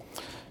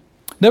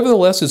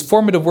 Nevertheless, his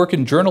formative work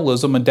in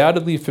journalism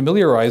undoubtedly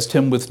familiarized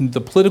him with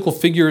the political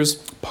figures,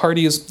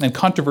 parties, and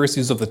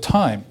controversies of the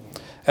time.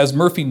 As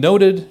Murphy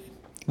noted,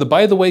 the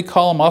By the Way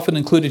column often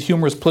included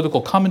humorous political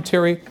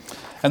commentary,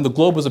 and the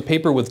Globe was a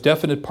paper with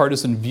definite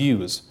partisan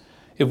views.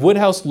 If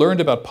Woodhouse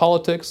learned about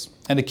politics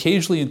and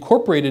occasionally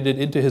incorporated it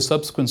into his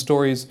subsequent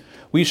stories,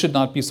 we should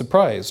not be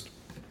surprised.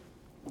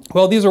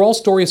 While these are all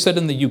stories set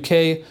in the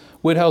UK,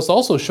 Woodhouse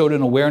also showed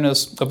an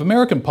awareness of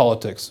American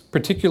politics,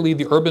 particularly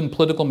the urban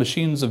political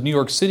machines of New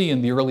York City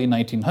in the early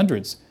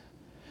 1900s.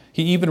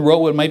 He even wrote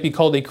what might be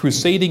called a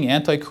crusading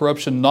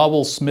anti-corruption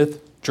novel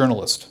Smith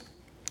journalist.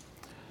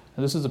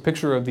 And this is a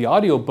picture of the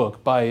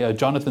audiobook by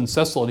Jonathan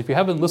Cecil. And if you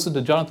haven't listened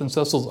to Jonathan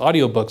Cecil's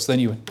audiobooks, then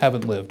you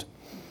haven't lived.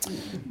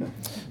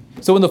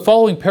 So in the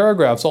following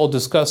paragraphs, I'll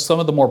discuss some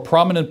of the more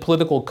prominent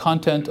political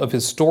content of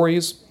his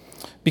stories.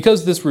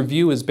 Because this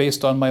review is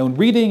based on my own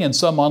reading and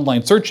some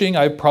online searching,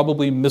 I've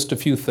probably missed a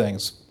few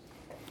things.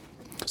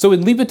 So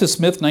in Leave It to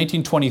Smith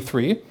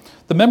 1923,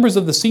 the members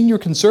of the Senior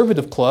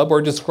Conservative Club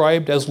are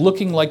described as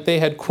looking like they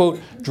had,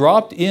 quote,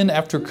 dropped in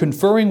after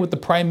conferring with the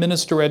Prime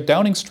Minister at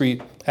Downing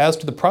Street as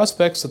to the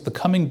prospects of the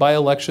coming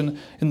by-election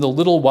in the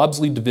Little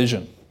Wobsley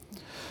division.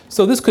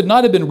 So this could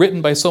not have been written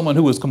by someone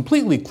who was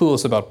completely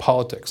clueless about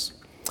politics.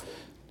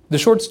 The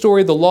short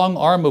story, The Long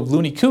Arm of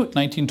Looney Coot,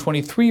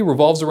 1923,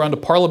 revolves around a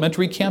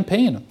parliamentary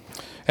campaign,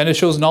 and it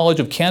shows knowledge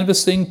of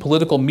canvassing,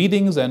 political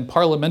meetings, and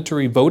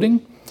parliamentary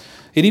voting.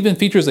 It even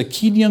features a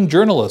keen young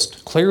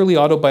journalist, clearly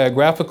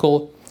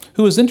autobiographical,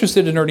 who is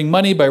interested in earning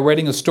money by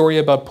writing a story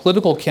about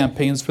political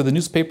campaigns for the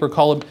newspaper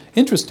column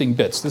Interesting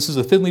Bits. This is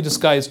a thinly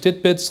disguised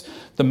Titbits,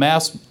 the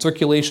mass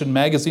circulation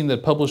magazine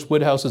that published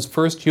Woodhouse's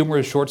first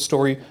humorous short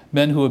story,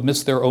 Men Who Have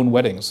Missed Their Own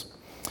Weddings.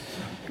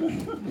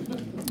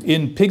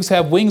 In Pigs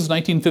Have Wings,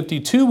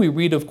 1952, we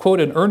read of,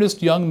 quote, an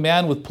earnest young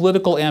man with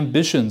political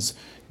ambitions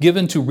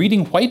given to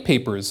reading white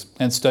papers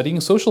and studying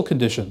social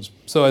conditions.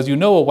 So as you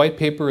know, a white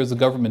paper is a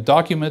government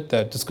document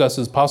that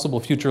discusses possible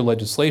future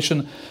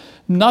legislation,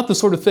 not the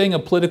sort of thing a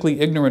politically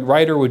ignorant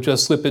writer would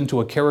just slip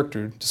into a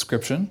character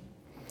description.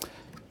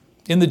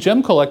 In The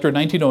Gem Collector,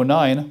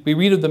 1909, we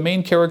read of the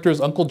main character's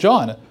Uncle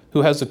John,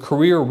 who has a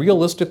career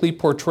realistically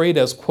portrayed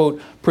as, quote,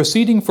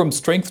 proceeding from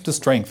strength to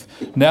strength,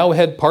 now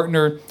head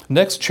partner,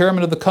 next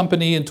chairman of the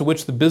company into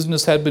which the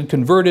business had been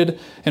converted,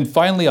 and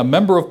finally a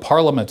member of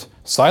parliament,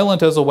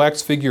 silent as a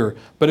wax figure,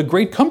 but a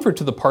great comfort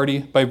to the party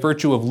by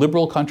virtue of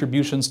liberal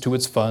contributions to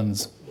its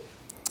funds.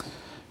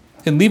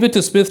 In Leave It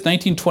to Smith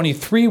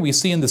 1923, we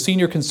see in the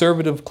Senior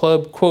Conservative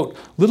Club, quote,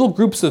 little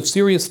groups of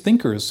serious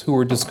thinkers who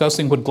were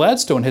discussing what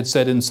Gladstone had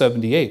said in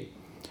 78.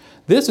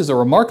 This is a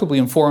remarkably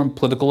informed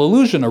political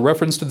allusion, a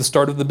reference to the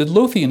start of the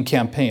Midlothian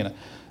campaign,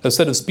 a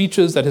set of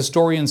speeches that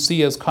historians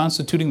see as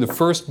constituting the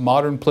first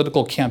modern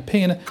political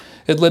campaign.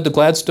 It led to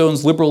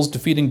Gladstone's Liberals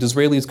defeating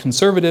Disraeli's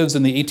Conservatives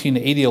in the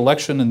 1880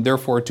 election and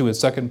therefore to his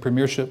second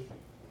premiership.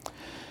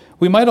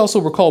 We might also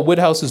recall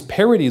Woodhouse's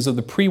parodies of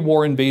the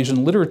pre-war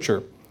invasion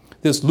literature,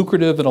 this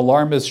lucrative and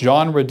alarmist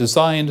genre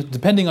designed,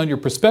 depending on your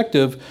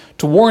perspective,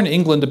 to warn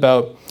England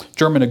about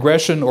German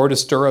aggression or to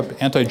stir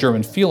up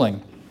anti-German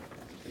feeling.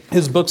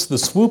 His books The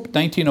Swoop,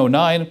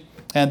 1909,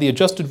 and the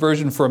adjusted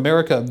version for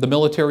America, The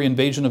Military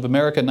Invasion of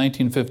America,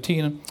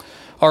 1915,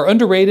 are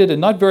underrated and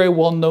not very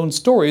well-known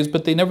stories,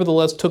 but they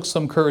nevertheless took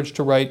some courage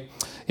to write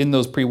in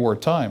those pre-war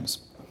times.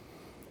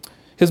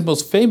 His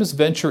most famous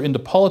venture into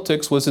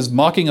politics was his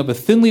mocking of a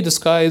thinly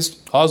disguised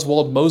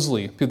Oswald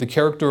Mosley through the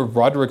character of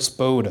Roderick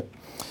Spode.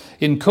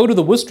 In Code of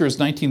the Worcesters,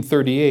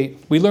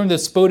 1938, we learn that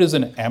Spode is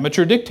an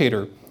amateur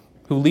dictator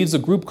who leads a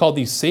group called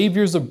the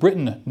Saviors of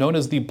Britain, known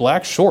as the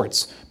Black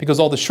Shorts, because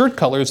all the shirt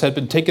colors had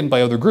been taken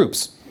by other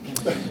groups.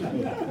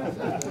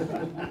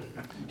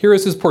 Here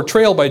is his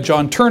portrayal by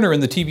John Turner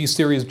in the TV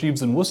series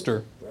Jeeves and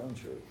Wooster. Brown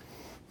shirt.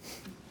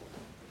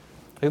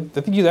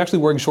 I think he's actually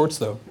wearing shorts,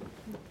 though.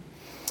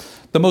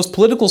 The most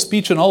political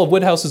speech in all of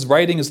Woodhouse's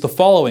writing is the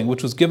following,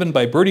 which was given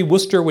by Bertie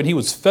Wooster when he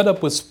was fed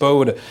up with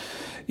Spode.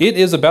 It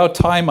is about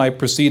time, I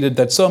proceeded,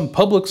 that some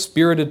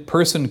public-spirited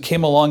person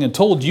came along and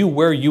told you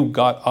where you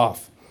got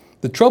off.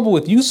 The trouble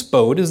with you,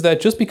 Spode, is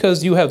that just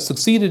because you have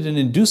succeeded in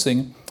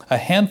inducing a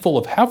handful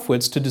of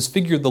half-wits to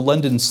disfigure the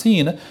London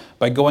scene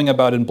by going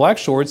about in black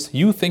shorts,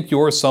 you think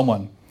you're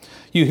someone.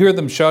 You hear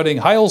them shouting,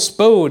 "Heil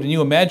Spode," and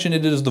you imagine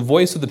it is the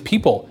voice of the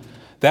people.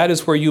 That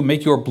is where you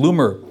make your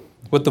bloomer.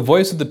 What the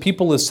voice of the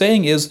people is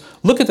saying is,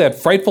 look at that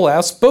frightful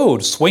ass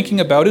Spode swanking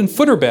about in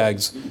footer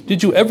bags.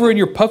 Did you ever in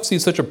your puff see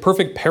such a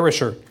perfect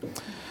perisher?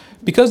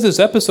 Because this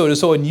episode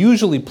is so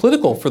unusually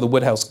political for the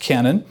Woodhouse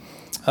canon,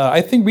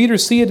 I think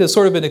readers see it as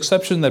sort of an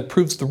exception that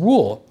proves the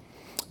rule.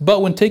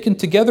 But when taken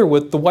together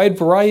with the wide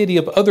variety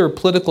of other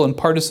political and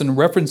partisan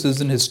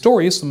references in his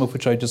stories, some of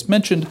which I just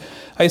mentioned,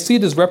 I see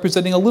it as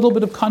representing a little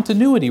bit of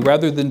continuity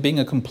rather than being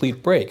a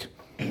complete break.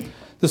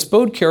 The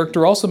Spode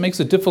character also makes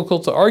it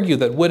difficult to argue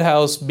that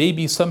Woodhouse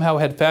maybe somehow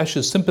had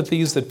fascist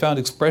sympathies that found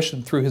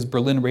expression through his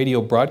Berlin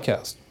radio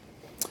broadcast.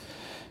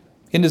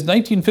 In his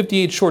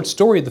 1958 short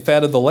story, The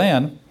Fat of the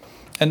Land,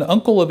 an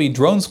uncle of a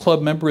Drones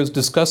Club member is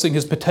discussing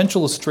his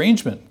potential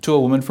estrangement to a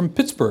woman from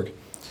Pittsburgh.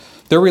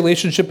 Their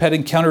relationship had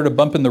encountered a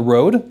bump in the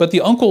road, but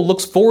the uncle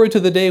looks forward to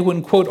the day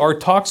when, quote, our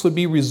talks would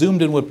be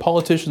resumed in what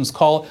politicians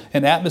call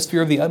an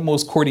atmosphere of the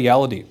utmost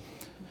cordiality.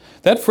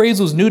 That phrase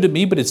was new to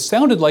me, but it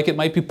sounded like it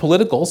might be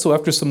political, so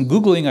after some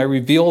Googling, I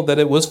revealed that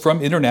it was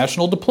from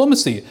international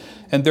diplomacy,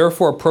 and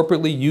therefore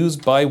appropriately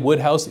used by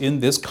Woodhouse in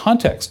this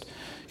context.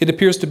 It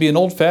appears to be an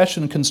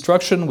old-fashioned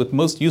construction with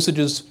most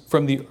usages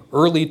from the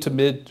early to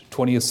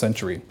mid-20th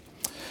century.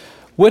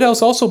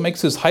 Woodhouse also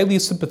makes his highly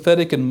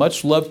sympathetic and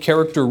much-loved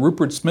character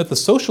Rupert Smith a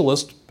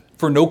socialist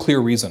for no clear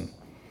reason.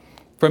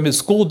 From his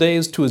school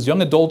days to his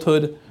young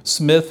adulthood,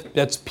 Smith,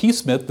 that's P.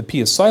 Smith, the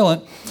P is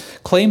silent,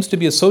 claims to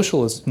be a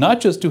socialist,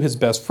 not just to his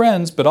best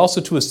friends, but also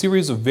to a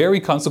series of very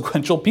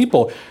consequential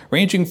people,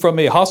 ranging from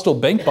a hostile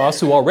bank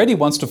boss who already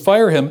wants to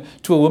fire him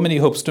to a woman he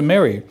hopes to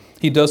marry.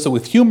 He does so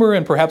with humor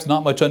and perhaps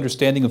not much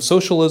understanding of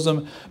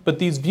socialism, but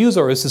these views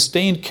are a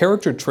sustained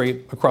character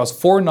trait across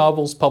 4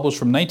 novels published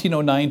from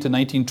 1909 to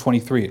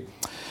 1923.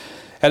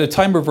 At a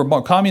time of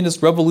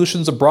communist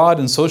revolutions abroad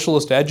and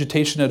socialist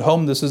agitation at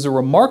home, this is a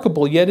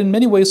remarkable, yet in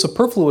many ways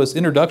superfluous,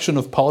 introduction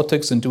of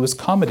politics into his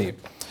comedy.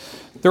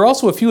 There are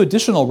also a few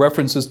additional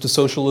references to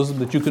socialism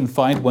that you can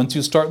find once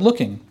you start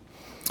looking.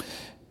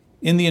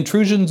 In The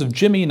Intrusions of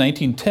Jimmy,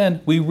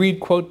 1910, we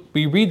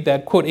read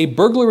that, quote, a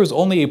burglar is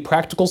only a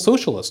practical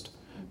socialist.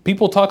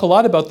 People talk a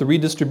lot about the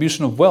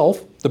redistribution of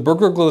wealth. The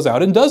burglar goes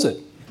out and does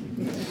it.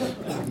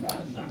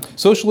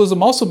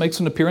 Socialism also makes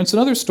an appearance in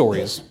other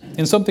stories.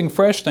 In Something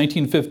Fresh,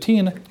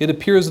 1915, it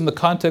appears in the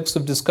context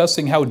of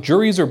discussing how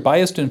juries are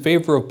biased in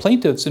favor of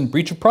plaintiffs in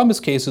breach of promise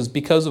cases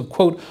because of,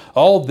 quote,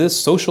 all this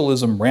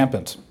socialism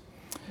rampant.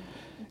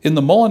 In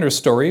the Mulliner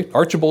story,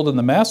 Archibald and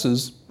the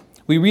Masses,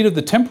 we read of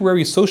the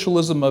temporary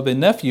socialism of a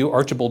nephew,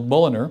 Archibald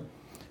Mulliner.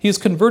 He is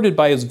converted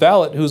by his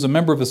valet, who is a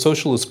member of the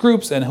socialist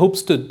groups, and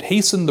hopes to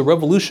hasten the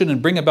revolution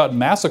and bring about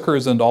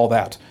massacres and all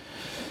that.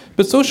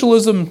 But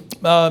socialism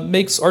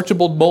makes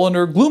Archibald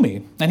Mulliner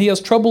gloomy, and he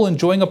has trouble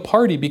enjoying a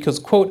party because,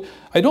 quote,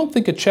 I don't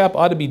think a chap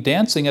ought to be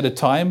dancing at a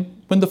time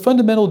when the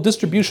fundamental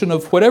distribution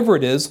of whatever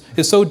it is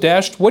so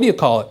dashed, what do you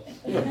call it?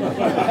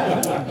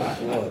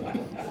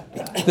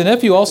 The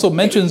nephew also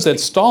mentions that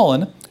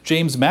Stalin,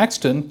 James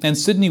Maxton, and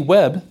Sidney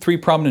Webb, three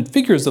prominent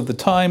figures of the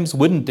times,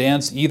 wouldn't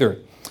dance either.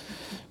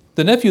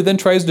 The nephew then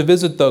tries to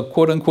visit the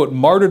quote-unquote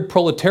martyred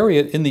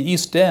proletariat in the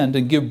East End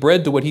and give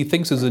bread to what he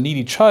thinks is a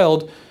needy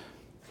child,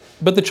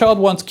 but the child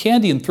wants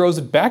candy and throws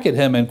it back at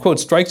him and, quote,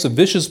 strikes a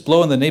vicious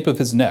blow in the nape of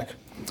his neck.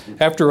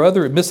 After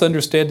other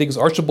misunderstandings,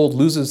 Archibald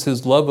loses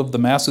his love of the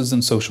masses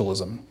and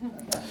socialism.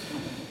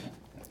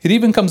 It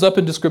even comes up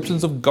in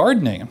descriptions of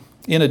gardening.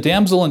 In A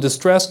Damsel in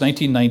Distress,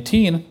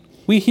 1919,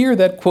 we hear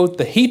that, quote,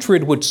 the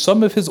hatred which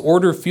some of his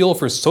order feel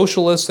for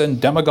socialists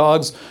and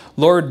demagogues,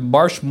 Lord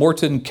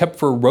Marshmoreton kept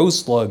for rose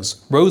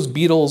slugs, rose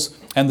beetles,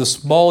 and the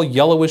small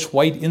yellowish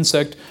white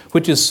insect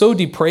which is so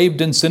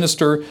depraved and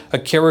sinister a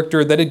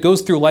character that it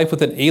goes through life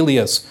with an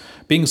alias,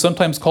 being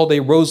sometimes called a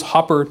rose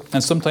hopper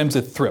and sometimes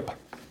a thrip.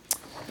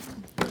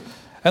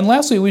 And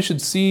lastly, we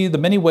should see the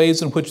many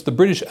ways in which the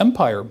British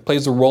Empire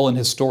plays a role in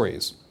his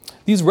stories.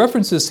 These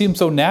references seem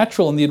so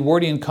natural in the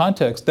Edwardian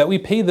context that we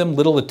pay them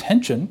little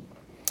attention,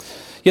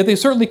 yet they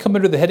certainly come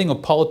under the heading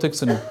of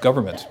politics and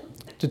government.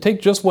 To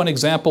take just one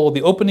example,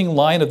 the opening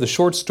line of the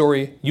short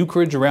story,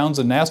 Eucridge Rounds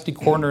a Nasty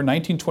Corner,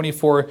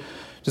 1924,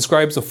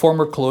 describes a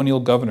former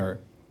colonial governor.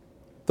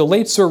 The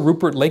late Sir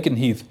Rupert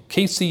Lakenheath,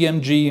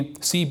 KCMG,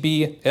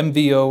 CB,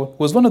 MVO,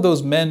 was one of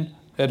those men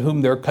at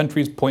whom their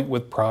countries point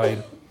with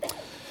pride.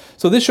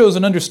 So this shows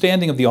an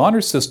understanding of the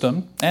honor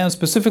system, and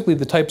specifically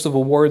the types of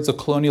awards a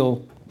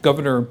colonial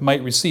governor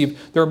might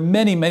receive. There are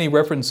many, many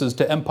references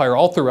to empire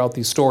all throughout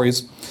these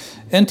stories.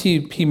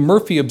 N.T.P.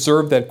 Murphy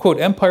observed that,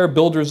 quote, empire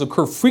builders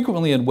occur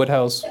frequently in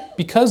Woodhouse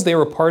because they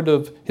were part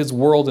of his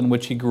world in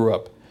which he grew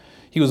up.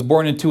 He was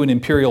born into an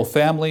imperial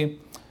family.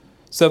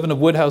 7 of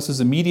Woodhouse's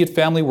immediate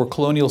family were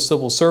colonial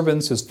civil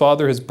servants, his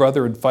father, his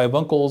brother, and 5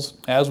 uncles,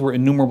 as were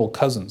innumerable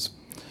cousins.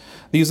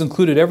 These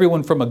included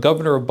everyone from a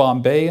governor of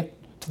Bombay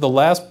to the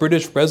last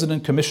British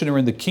resident commissioner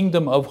in the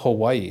Kingdom of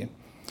Hawaii.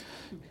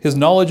 His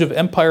knowledge of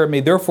empire may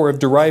therefore have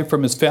derived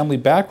from his family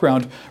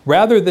background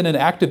rather than an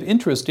active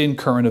interest in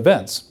current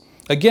events.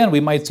 Again, we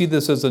might see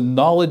this as a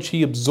knowledge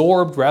he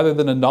absorbed rather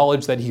than a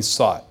knowledge that he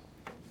sought.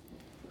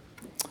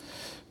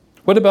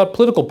 What about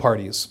political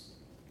parties?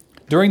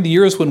 During the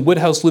years when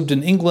Woodhouse lived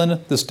in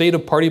England, the state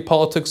of party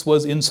politics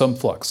was in some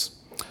flux.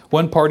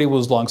 One party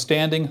was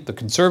long-standing, the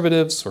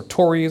Conservatives or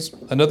Tories.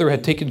 Another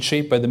had taken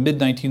shape by the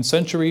mid-19th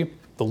century,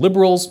 the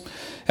Liberals,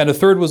 and a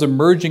third was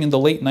emerging in the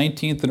late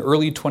 19th and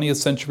early 20th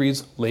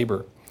centuries,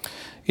 Labour.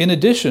 In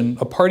addition,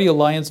 a party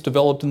alliance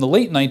developed in the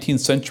late 19th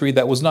century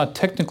that was not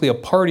technically a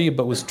party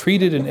but was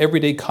treated in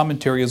everyday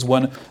commentary as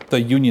one,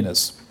 the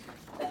Unionists.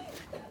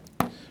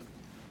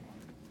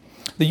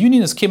 The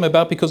Unionists came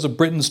about because of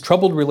Britain's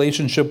troubled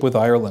relationship with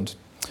Ireland.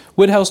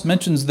 Woodhouse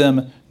mentions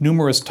them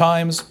numerous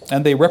times,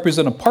 and they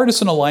represent a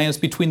partisan alliance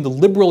between the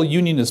Liberal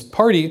Unionist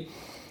Party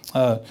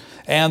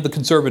and the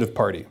Conservative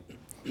Party.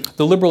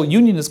 The Liberal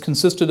Unionists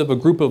consisted of a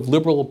group of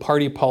Liberal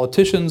Party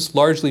politicians,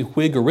 largely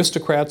Whig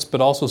aristocrats, but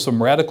also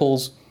some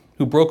radicals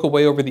who broke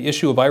away over the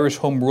issue of Irish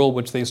Home Rule,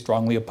 which they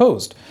strongly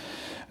opposed.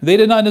 They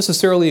did not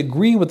necessarily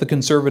agree with the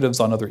Conservatives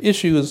on other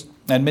issues,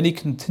 and many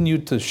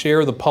continued to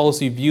share the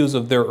policy views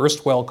of their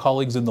erstwhile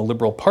colleagues in the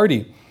Liberal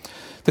Party.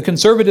 The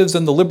Conservatives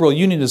and the Liberal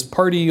Unionist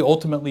Party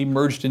ultimately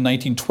merged in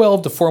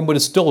 1912 to form what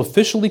is still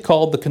officially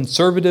called the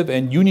Conservative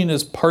and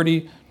Unionist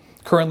Party,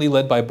 currently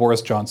led by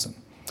Boris Johnson.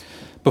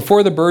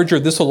 Before the merger,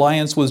 this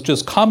alliance was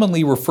just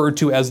commonly referred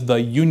to as the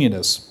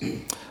Unionists.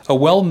 A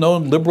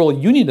well-known liberal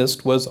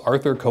unionist was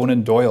Arthur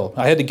Conan Doyle.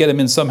 I had to get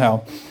him in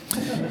somehow.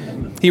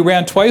 He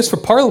ran twice for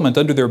Parliament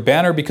under their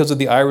banner because of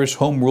the Irish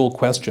Home Rule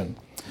question.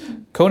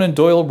 Conan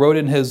Doyle wrote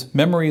in his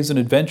Memories and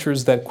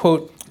Adventures that,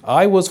 quote,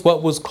 I was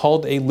what was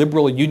called a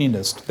liberal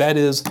unionist, that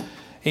is,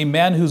 a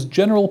man whose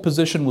general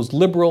position was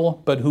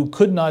liberal, but who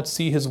could not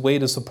see his way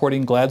to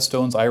supporting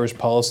Gladstone's Irish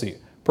policy.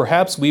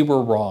 Perhaps we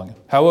were wrong.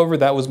 However,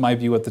 that was my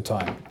view at the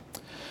time.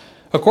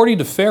 According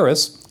to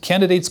Ferris,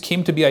 candidates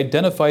came to be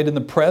identified in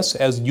the press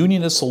as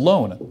unionists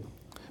alone.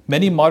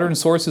 Many modern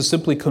sources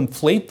simply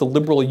conflate the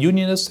liberal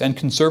unionists and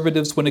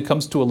conservatives when it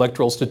comes to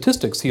electoral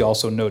statistics, he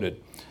also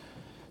noted.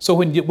 So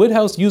when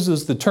Woodhouse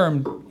uses the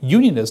term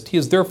unionist, he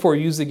is therefore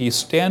using a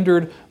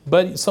standard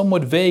but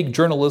somewhat vague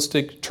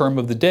journalistic term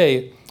of the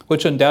day,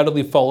 which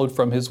undoubtedly followed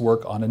from his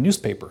work on a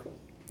newspaper.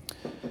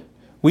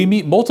 We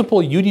meet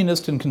multiple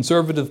unionist and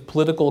conservative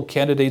political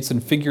candidates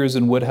and figures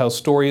in Woodhouse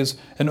stories,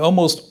 and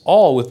almost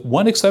all, with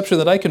one exception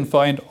that I can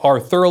find, are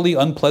thoroughly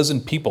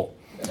unpleasant people.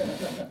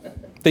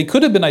 They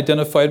could have been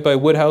identified by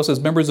Woodhouse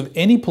as members of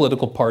any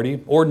political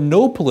party or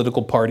no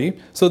political party,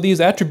 so these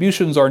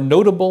attributions are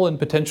notable and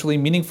potentially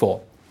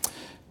meaningful.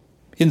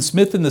 In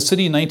Smith in the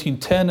City,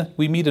 1910,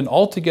 we meet an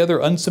altogether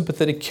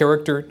unsympathetic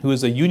character who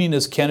is a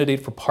unionist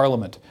candidate for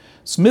Parliament.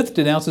 Smith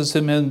denounces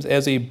him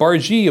as a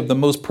bargee of the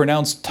most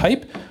pronounced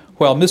type,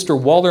 while Mr.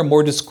 Waller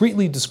more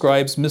discreetly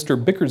describes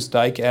Mr.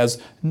 Bickersdyke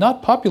as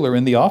not popular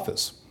in the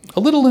office,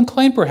 a little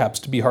inclined perhaps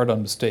to be hard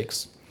on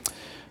mistakes.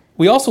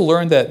 We also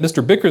learned that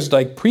Mr.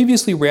 Bickersdyke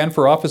previously ran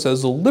for office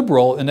as a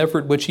liberal, an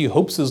effort which he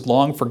hopes is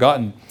long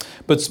forgotten.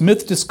 But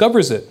Smith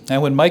discovers it,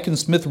 and when Mike and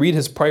Smith read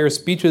his prior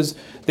speeches,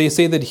 they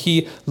say that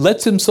he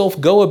lets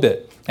himself go a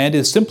bit and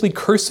is simply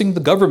cursing the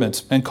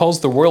government and calls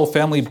the royal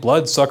family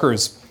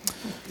bloodsuckers.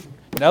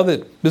 Now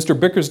that Mr.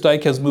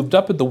 Bickersdyke has moved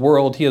up in the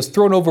world, he has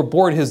thrown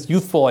overboard his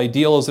youthful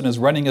ideals and is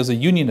running as a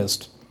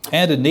unionist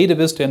and a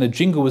nativist and a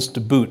jingoist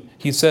to boot.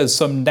 He says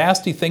some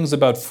nasty things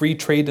about free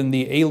trade and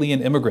the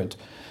alien immigrant.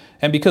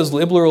 And because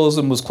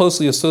liberalism was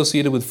closely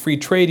associated with free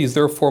trade, he's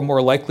therefore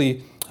more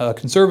likely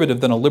conservative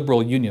than a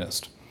liberal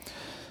unionist.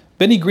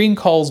 Benny Green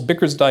calls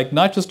Bickersdyke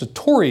not just a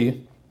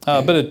Tory,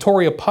 but a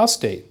Tory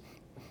apostate.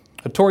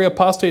 A Tory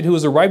apostate who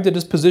has arrived at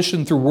his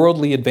position through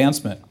worldly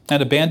advancement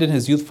and abandoned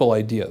his youthful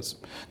ideas.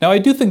 Now, I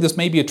do think this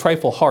may be a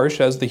trifle harsh,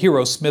 as the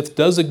hero Smith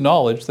does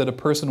acknowledge that a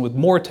person with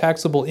more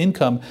taxable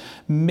income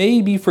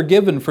may be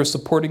forgiven for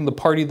supporting the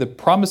party that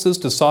promises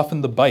to soften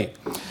the bite.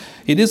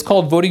 It is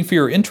called voting for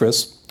your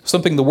interests,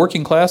 something the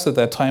working class at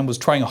that time was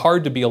trying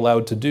hard to be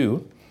allowed to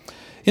do.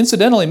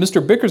 Incidentally,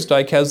 Mr.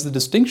 Bickersdyke has the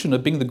distinction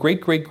of being the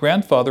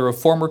great-great-grandfather of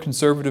former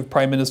Conservative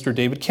Prime Minister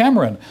David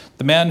Cameron,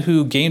 the man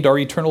who gained our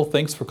eternal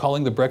thanks for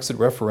calling the Brexit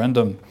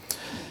referendum.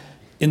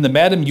 In the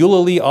Madame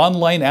Eulalie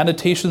online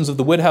annotations of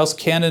the Wodehouse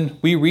canon,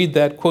 we read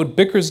that, quote,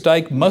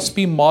 Bickersdyke must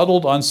be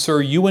modeled on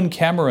Sir Ewan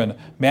Cameron,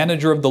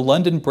 manager of the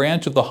London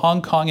branch of the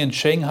Hong Kong and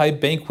Shanghai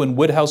Bank when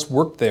Wodehouse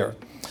worked there.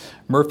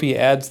 Murphy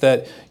adds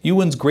that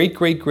Ewan's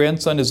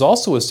great-great-grandson is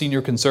also a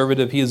senior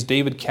Conservative. He is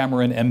David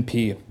Cameron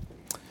MP.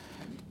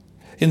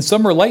 In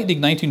Summer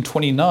Lightning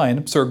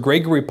 1929, Sir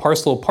Gregory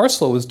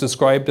Parslow is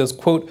described as,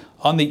 quote,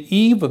 on the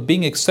eve of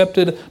being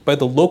accepted by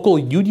the local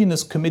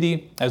Unionist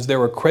Committee as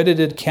their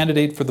accredited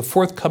candidate for the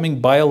forthcoming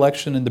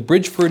by-election in the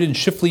Bridgford and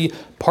Shifley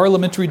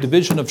Parliamentary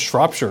Division of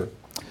Shropshire.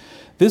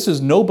 This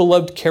is no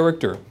beloved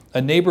character,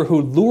 a neighbor who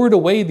lured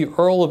away the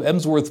Earl of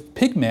Emsworth's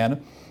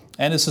pigman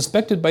and is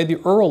suspected by the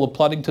Earl of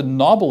plotting to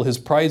nobble his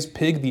prize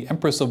pig, the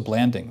Empress of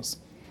Blandings.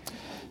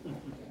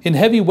 In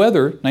Heavy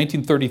Weather,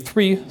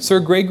 1933, Sir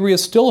Gregory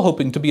is still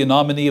hoping to be a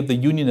nominee of the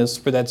Unionists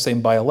for that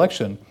same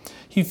by-election.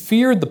 He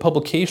feared the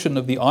publication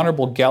of the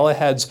Honorable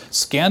Galahad's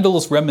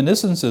scandalous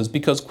reminiscences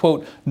because,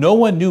 quote, no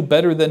one knew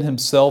better than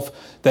himself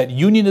that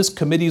Unionist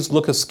committees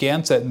look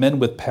askance at men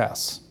with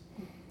pass.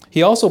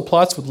 He also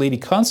plots with Lady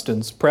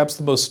Constance, perhaps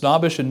the most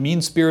snobbish and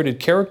mean-spirited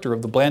character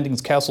of the Blandings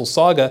Castle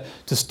saga,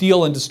 to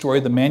steal and destroy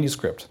the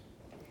manuscript.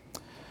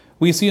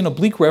 We see an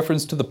oblique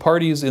reference to the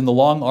parties in The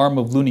Long Arm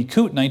of Looney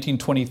Coot,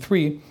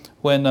 1923,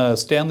 when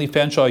Stanley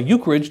Fanshawe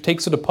Eucridge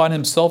takes it upon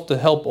himself to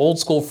help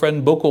old-school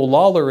friend Boko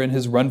Lawler in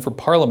his run for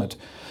Parliament.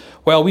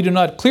 While we do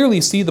not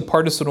clearly see the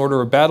partisan order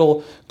of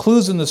battle,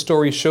 clues in the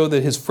story show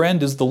that his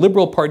friend is the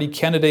Liberal Party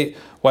candidate,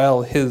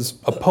 while his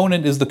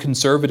opponent is the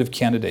Conservative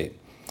candidate.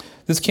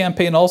 This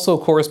campaign also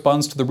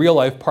corresponds to the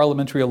real-life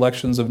parliamentary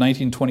elections of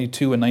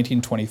 1922 and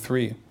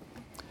 1923.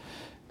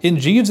 In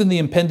Jeeves and the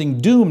Impending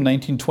Doom,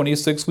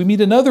 1926, we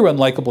meet another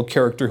unlikable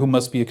character who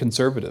must be a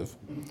Conservative.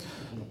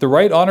 The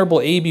Right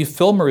Honourable A.B.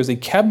 Filmer is a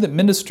cabinet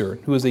minister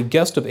who is a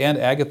guest of Aunt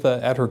Agatha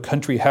at her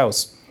country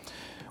house.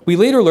 We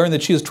later learn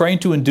that she is trying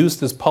to induce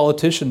this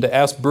politician to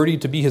ask Bertie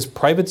to be his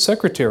private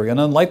secretary, an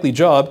unlikely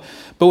job,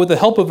 but with the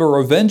help of a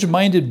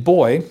revenge-minded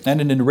boy and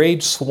an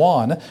enraged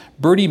swan,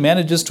 Bertie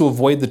manages to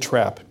avoid the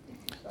trap.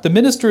 The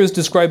minister is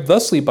described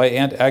thusly by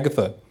Aunt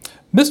Agatha.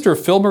 Mr.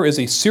 Filmer is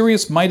a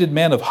serious-minded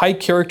man of high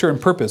character and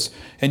purpose,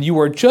 and you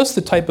are just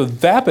the type of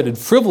vapid and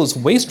frivolous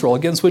wastrel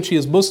against which he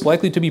is most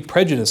likely to be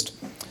prejudiced.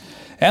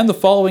 And the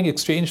following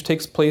exchange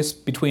takes place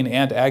between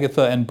Aunt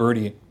Agatha and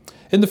Bertie.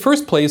 In the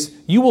first place,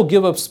 you will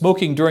give up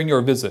smoking during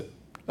your visit.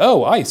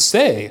 Oh, I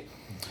say!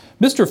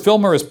 Mr.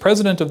 Filmer is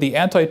president of the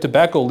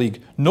Anti-Tobacco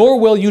League, nor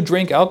will you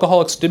drink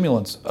alcoholic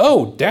stimulants.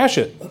 Oh, dash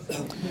it!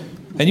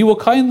 And you will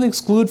kindly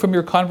exclude from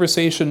your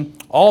conversation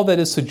all that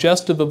is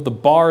suggestive of the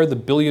bar, the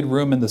billiard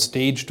room, and the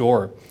stage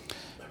door.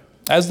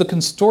 As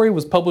the story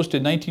was published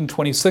in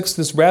 1926,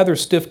 this rather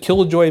stiff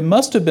killjoy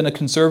must have been a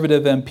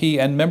Conservative MP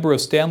and member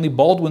of Stanley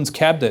Baldwin's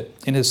cabinet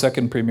in his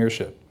second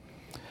premiership.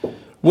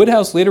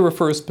 Wodehouse later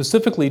refers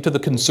specifically to the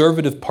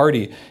Conservative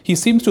Party. He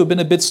seems to have been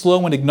a bit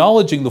slow in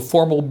acknowledging the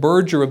formal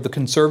merger of the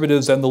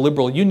Conservatives and the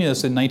Liberal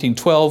Unionists in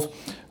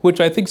 1912, which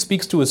I think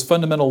speaks to his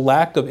fundamental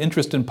lack of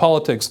interest in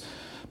politics.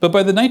 But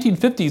by the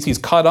 1950s, he's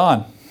caught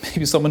on.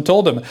 Maybe someone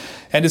told him.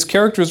 And his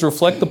characters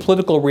reflect the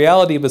political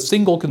reality of a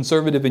single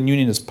Conservative and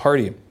Unionist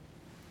party.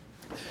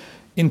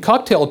 In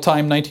Cocktail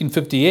Time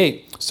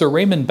 1958, Sir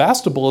Raymond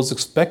Bastable is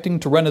expecting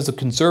to run as a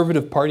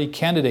Conservative Party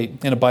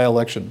candidate in a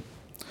by-election.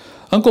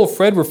 Uncle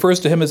Fred refers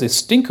to him as a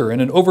stinker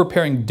and an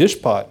overbearing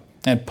dishpot,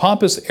 and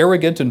pompous,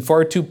 arrogant, and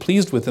far too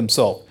pleased with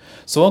himself.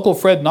 So Uncle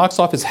Fred knocks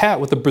off his hat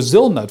with a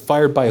Brazil nut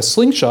fired by a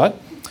slingshot.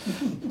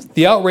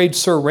 The outraged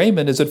Sir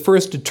Raymond is at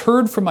first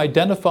deterred from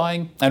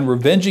identifying and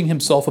revenging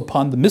himself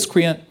upon the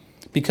miscreant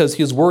because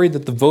he is worried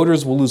that the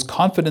voters will lose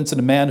confidence in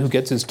a man who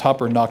gets his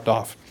topper knocked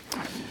off.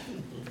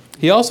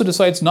 He also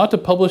decides not to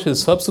publish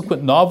his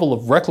subsequent novel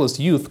of reckless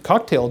youth,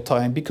 Cocktail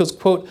Time, because,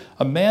 quote,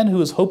 a man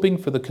who is hoping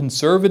for the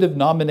Conservative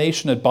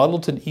nomination at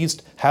Bottleton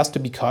East has to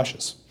be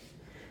cautious.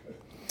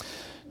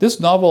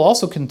 This novel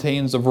also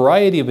contains a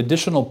variety of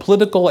additional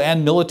political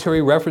and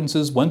military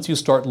references once you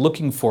start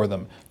looking for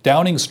them.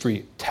 Downing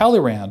Street,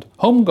 Talleyrand,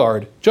 Home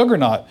Guard,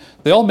 Juggernaut,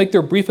 they all make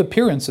their brief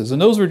appearances,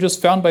 and those were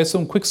just found by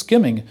some quick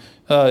skimming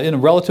in a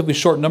relatively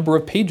short number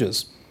of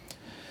pages.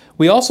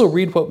 We also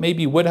read what may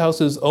be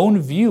Woodhouse's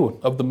own view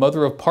of the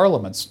Mother of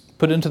Parliaments,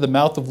 put into the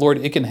mouth of Lord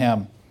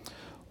Ickenham.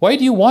 Why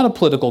do you want a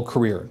political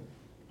career?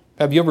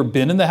 Have you ever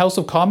been in the House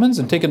of Commons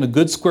and taken a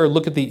good square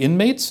look at the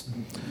inmates?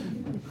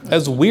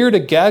 As weird a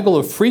gaggle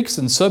of freaks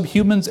and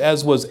subhumans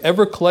as was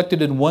ever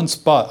collected in one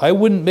spot, I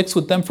wouldn't mix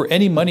with them for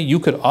any money you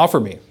could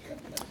offer me.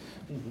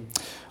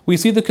 We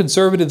see the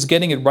Conservatives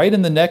getting it right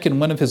in the neck in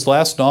one of his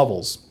last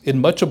novels. In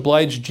Much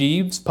Obliged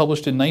Jeeves,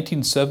 published in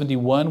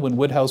 1971 when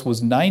Woodhouse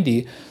was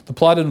 90, the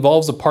plot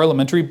involves a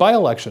parliamentary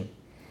by-election.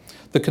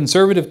 The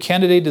Conservative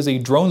candidate is a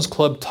Drones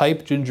Club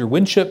type, Ginger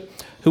Winship,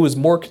 who is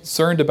more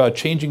concerned about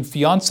changing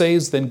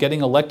fiancés than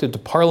getting elected to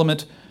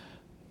Parliament.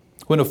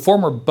 When a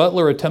former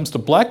butler attempts to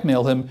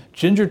blackmail him,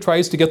 Ginger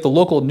tries to get the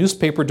local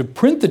newspaper to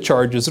print the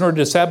charges in order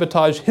to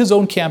sabotage his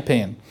own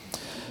campaign.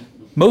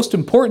 Most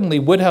importantly,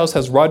 Woodhouse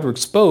has Roderick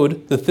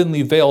Spode, the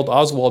thinly veiled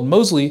Oswald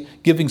Mosley,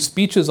 giving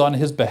speeches on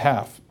his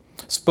behalf.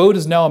 Spode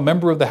is now a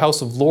member of the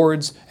House of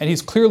Lords, and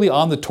he's clearly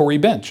on the Tory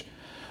bench.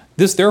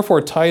 This therefore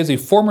ties a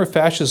former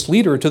fascist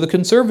leader to the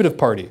Conservative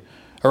Party,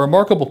 a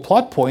remarkable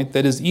plot point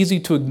that is easy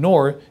to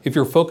ignore if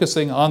you're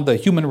focusing on the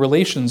human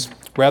relations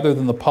rather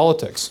than the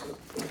politics.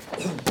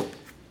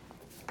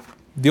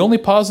 The only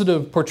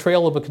positive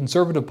portrayal of a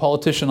Conservative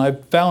politician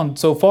I've found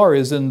so far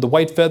is in The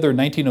White Feather,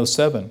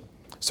 1907.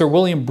 Sir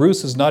William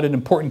Bruce is not an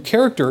important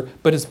character,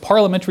 but his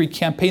parliamentary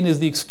campaign is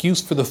the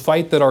excuse for the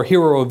fight that our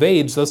hero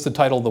evades, thus the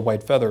title The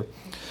White Feather.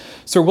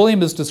 Sir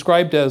William is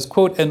described as,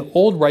 quote, an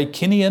old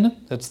Rykinian,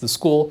 that's the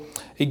school,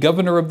 a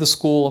governor of the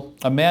school,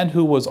 a man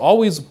who was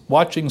always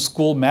watching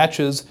school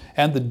matches,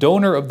 and the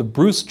donor of the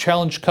Bruce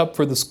Challenge Cup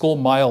for the school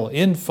mile,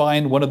 in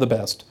fine, one of the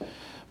best.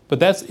 But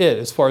that's it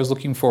as far as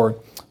looking for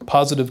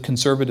positive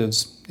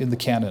Conservatives in the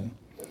canon.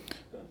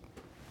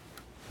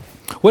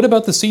 What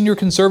about the Senior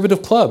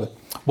Conservative Club?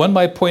 One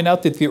might point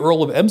out that the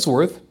Earl of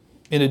Emsworth,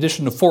 in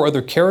addition to 4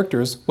 other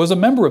characters, was a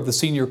member of the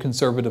Senior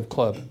Conservative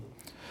Club.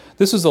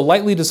 This is a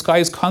lightly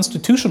disguised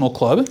constitutional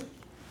club,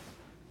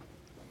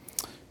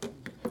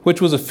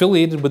 which was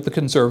affiliated with the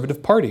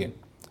Conservative Party.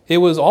 It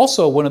was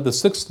also one of the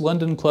 6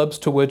 London clubs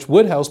to which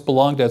Woodhouse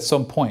belonged at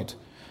some point,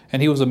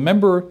 and he was a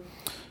member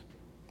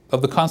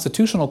of the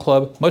Constitutional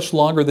Club much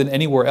longer than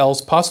anywhere else,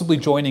 possibly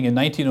joining in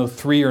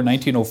 1903 or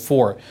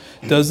 1904.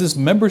 Does this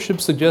membership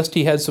suggest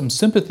he had some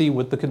sympathy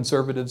with the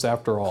Conservatives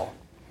after all?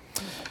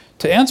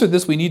 To answer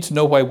this, we need to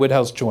know why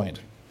Woodhouse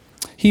joined.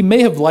 He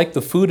may have liked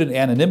the food and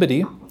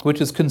anonymity,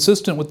 which is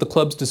consistent with the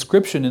club's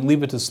description in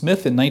Leave It to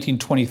Smith in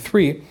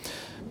 1923,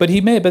 but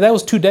that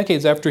was 2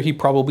 decades after he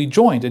probably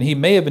joined, and he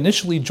may have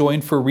initially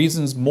joined for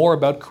reasons more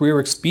about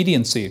career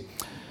expediency.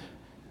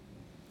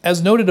 As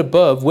noted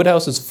above,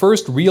 Woodhouse's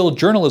first real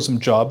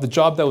journalism job, the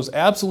job that was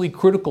absolutely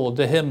critical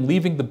to him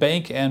leaving the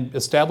bank and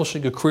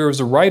establishing a career as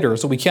a writer,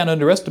 so we can't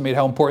underestimate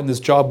how important this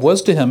job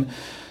was to him,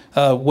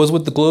 was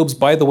with the Globe's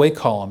By the Way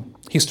column.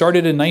 He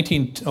started in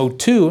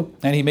 1902,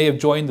 and he may have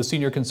joined the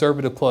Senior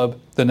Conservative Club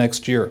the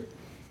next year.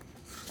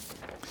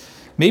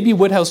 Maybe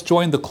Woodhouse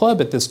joined the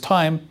club at this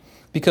time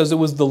because it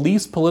was the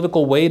least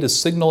political way to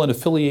signal an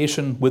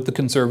affiliation with the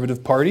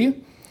Conservative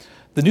Party.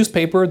 The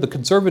newspaper, the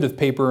Conservative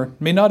paper,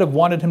 may not have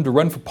wanted him to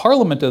run for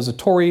Parliament as a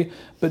Tory,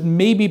 but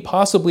maybe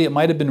possibly it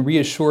might have been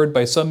reassured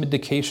by some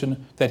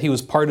indication that he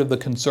was part of the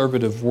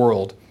Conservative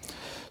world.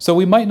 So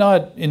we might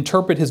not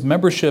interpret his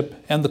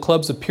membership and the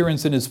club's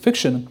appearance in his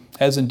fiction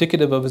as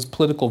indicative of his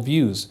political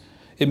views.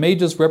 It may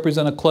just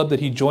represent a club that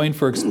he joined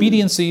for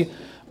expediency,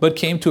 but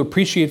came to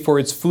appreciate for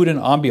its food and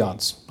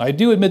ambiance. I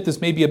do admit this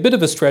may be a bit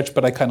of a stretch,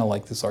 but I kind of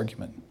like this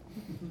argument.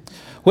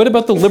 What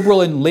about the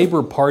Liberal and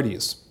Labour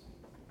parties?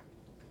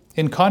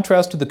 In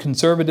contrast to the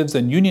Conservatives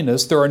and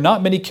Unionists, there are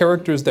not many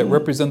characters that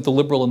represent the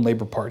Liberal and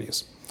Labour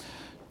parties.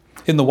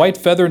 In The White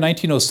Feather,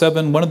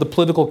 1907, one of the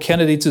political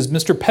candidates is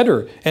Mr.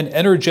 Pedder, an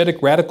energetic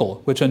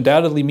radical, which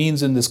undoubtedly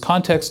means in this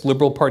context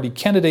Liberal Party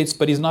candidates,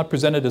 but he's not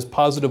presented as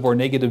positive or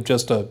negative,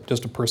 just a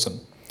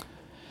person.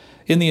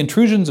 In The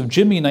Intrusions of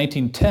Jimmy,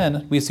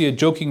 1910, we see a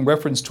joking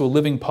reference to a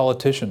living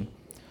politician.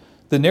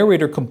 The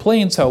narrator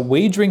complains how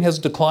wagering has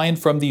declined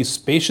from the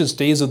spacious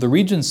days of the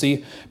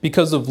Regency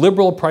because of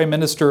Liberal Prime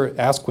Minister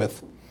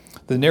Asquith.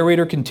 The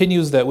narrator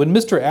continues that when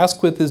Mr.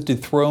 Asquith is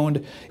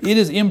dethroned, it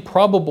is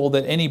improbable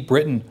that any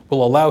Briton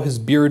will allow his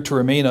beard to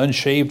remain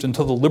unshaved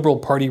until the Liberal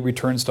Party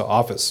returns to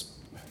office.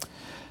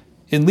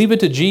 In Leave It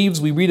to Jeeves,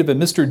 we read of a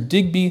Mr.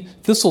 Digby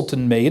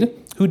Thistleton maid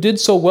who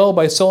did so well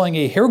by selling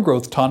a hair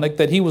growth tonic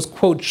that he was,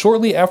 quote,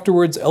 shortly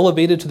afterwards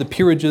elevated to the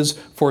peerages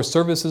for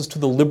services to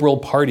the Liberal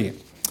Party.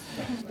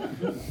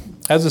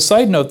 As a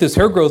side note, this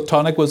hair growth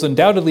tonic was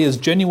undoubtedly as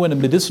genuine a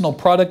medicinal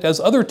product as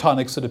other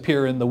tonics that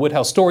appear in the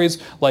Woodhouse stories,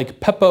 like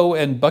Peppo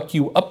and Buck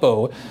You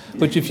Uppo,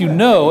 which, if you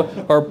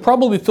know, are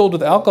probably filled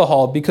with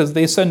alcohol because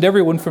they send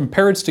everyone from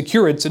parrots to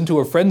curates into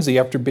a frenzy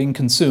after being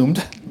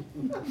consumed.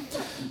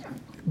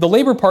 The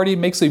Labor Party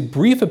makes a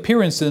brief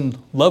appearance in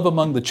Love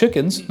Among the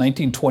Chickens,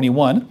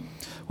 1921,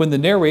 when the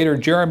narrator,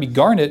 Jeremy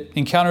Garnett,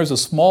 encounters a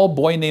small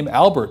boy named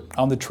Albert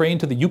on the train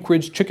to the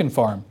Uxbridge chicken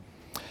farm.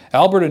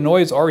 Albert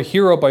annoys our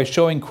hero by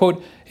showing,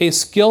 quote, a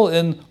skill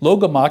in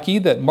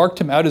logomachy that marked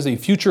him out as a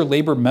future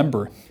Labor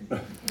member.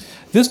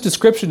 This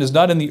description is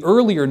not in the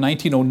earlier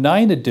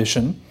 1909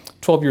 edition,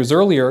 12 years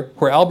earlier,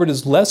 where Albert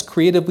is less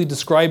creatively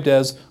described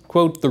as,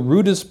 quote, the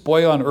rudest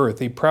boy on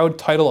earth, a proud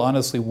title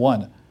honestly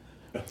won.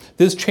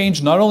 This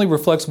change not only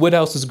reflects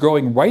Woodhouse's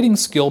growing writing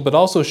skill, but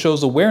also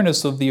shows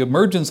awareness of the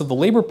emergence of the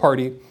Labor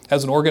Party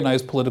as an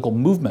organized political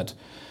movement.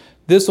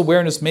 This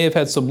awareness may have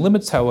had some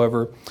limits,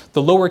 however.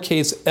 The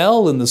lowercase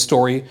l in the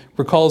story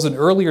recalls an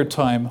earlier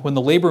time when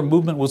the labor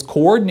movement was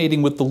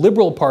coordinating with the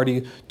Liberal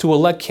Party to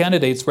elect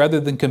candidates rather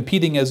than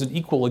competing as an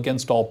equal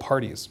against all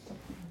parties.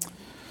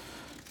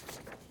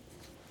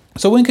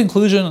 So in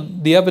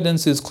conclusion, the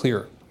evidence is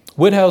clear.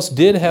 Woodhouse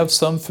did have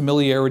some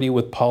familiarity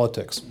with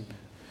politics.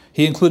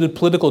 He included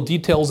political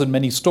details in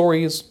many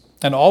stories,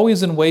 and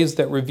always in ways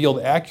that revealed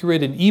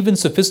accurate and even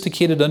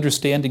sophisticated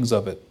understandings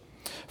of it.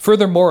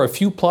 Furthermore, a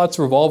few plots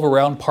revolve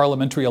around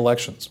parliamentary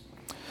elections.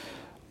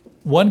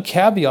 One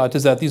caveat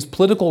is that these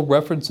political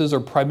references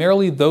are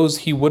primarily those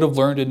he would have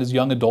learned in his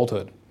young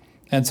adulthood.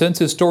 And since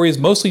his stories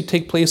mostly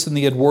take place in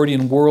the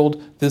Edwardian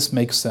world, this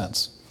makes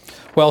sense.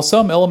 While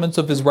some elements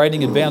of his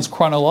writing advance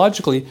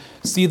chronologically,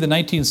 see the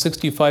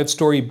 1965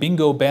 story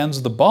Bingo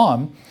Bans the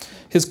Bomb,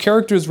 his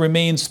characters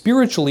remain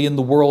spiritually in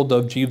the world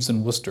of Jeeves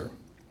and Wooster.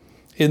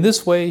 In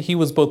this way, he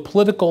was both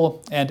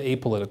political and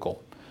apolitical.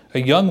 A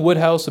young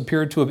Woodhouse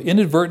appeared to have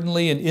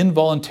inadvertently and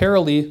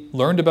involuntarily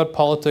learned about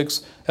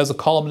politics as a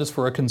columnist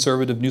for a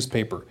conservative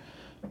newspaper.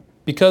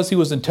 Because he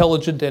was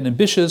intelligent and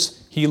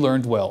ambitious, he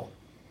learned well.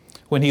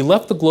 When he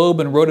left the Globe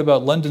and wrote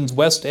about London's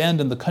West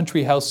End and the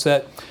country house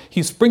set,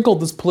 he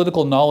sprinkled this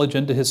political knowledge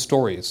into his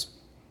stories.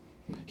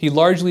 He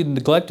largely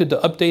neglected to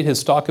update his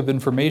stock of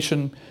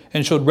information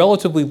and showed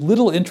relatively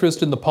little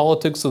interest in the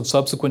politics of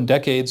subsequent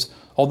decades,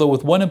 although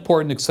with one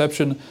important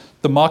exception,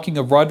 the mocking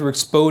of Roderick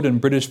Spode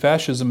and British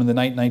fascism in the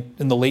late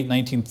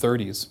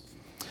 1930s.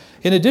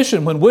 In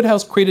addition, when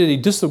Woodhouse created a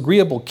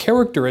disagreeable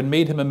character and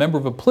made him a member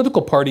of a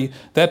political party,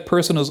 that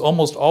person was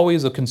almost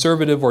always a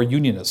conservative or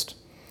unionist.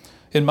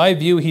 In my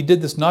view, he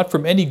did this not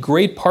from any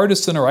great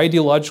partisan or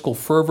ideological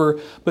fervor,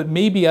 but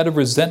maybe out of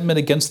resentment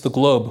against the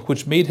Globe,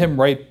 which made him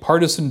write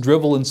partisan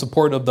drivel in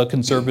support of the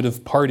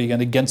Conservative Party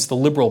and against the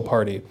Liberal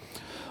Party.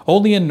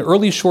 Only in an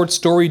early short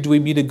story do we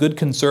meet a good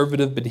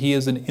conservative, but he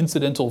is an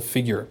incidental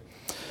figure.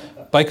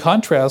 By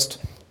contrast,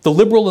 the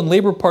Liberal and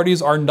Labor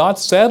parties are not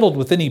saddled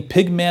with any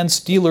pigman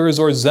stealers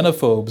or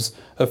xenophobes.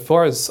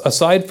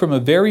 Aside from a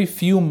very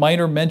few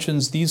minor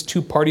mentions, these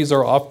two parties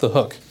are off the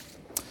hook.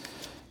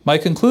 My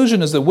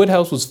conclusion is that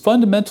Woodhouse was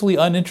fundamentally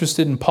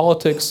uninterested in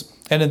politics,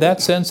 and in that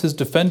sense his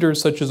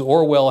defenders such as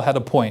Orwell had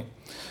a point.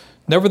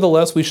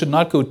 Nevertheless, we should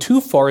not go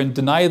too far and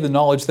deny the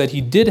knowledge that he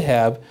did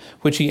have,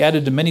 which he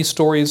added to many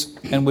stories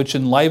and which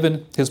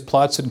enliven his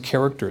plots and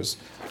characters.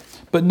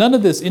 But none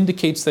of this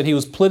indicates that he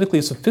was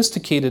politically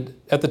sophisticated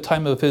at the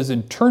time of his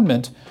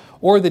internment,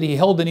 or that he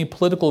held any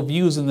political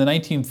views in the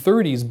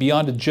 1930s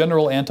beyond a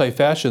general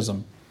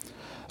anti-fascism.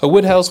 A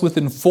Woodhouse with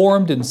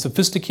informed and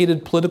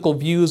sophisticated political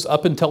views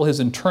up until his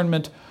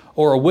internment,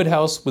 or a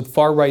Woodhouse with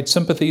far-right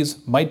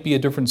sympathies, might be a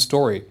different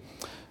story.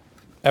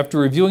 After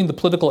reviewing the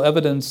political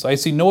evidence, I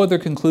see no other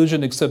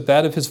conclusion except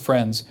that of his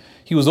friends.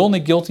 He was only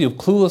guilty of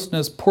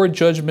cluelessness, poor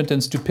judgment,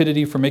 and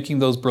stupidity for making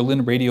those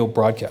Berlin radio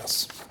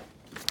broadcasts.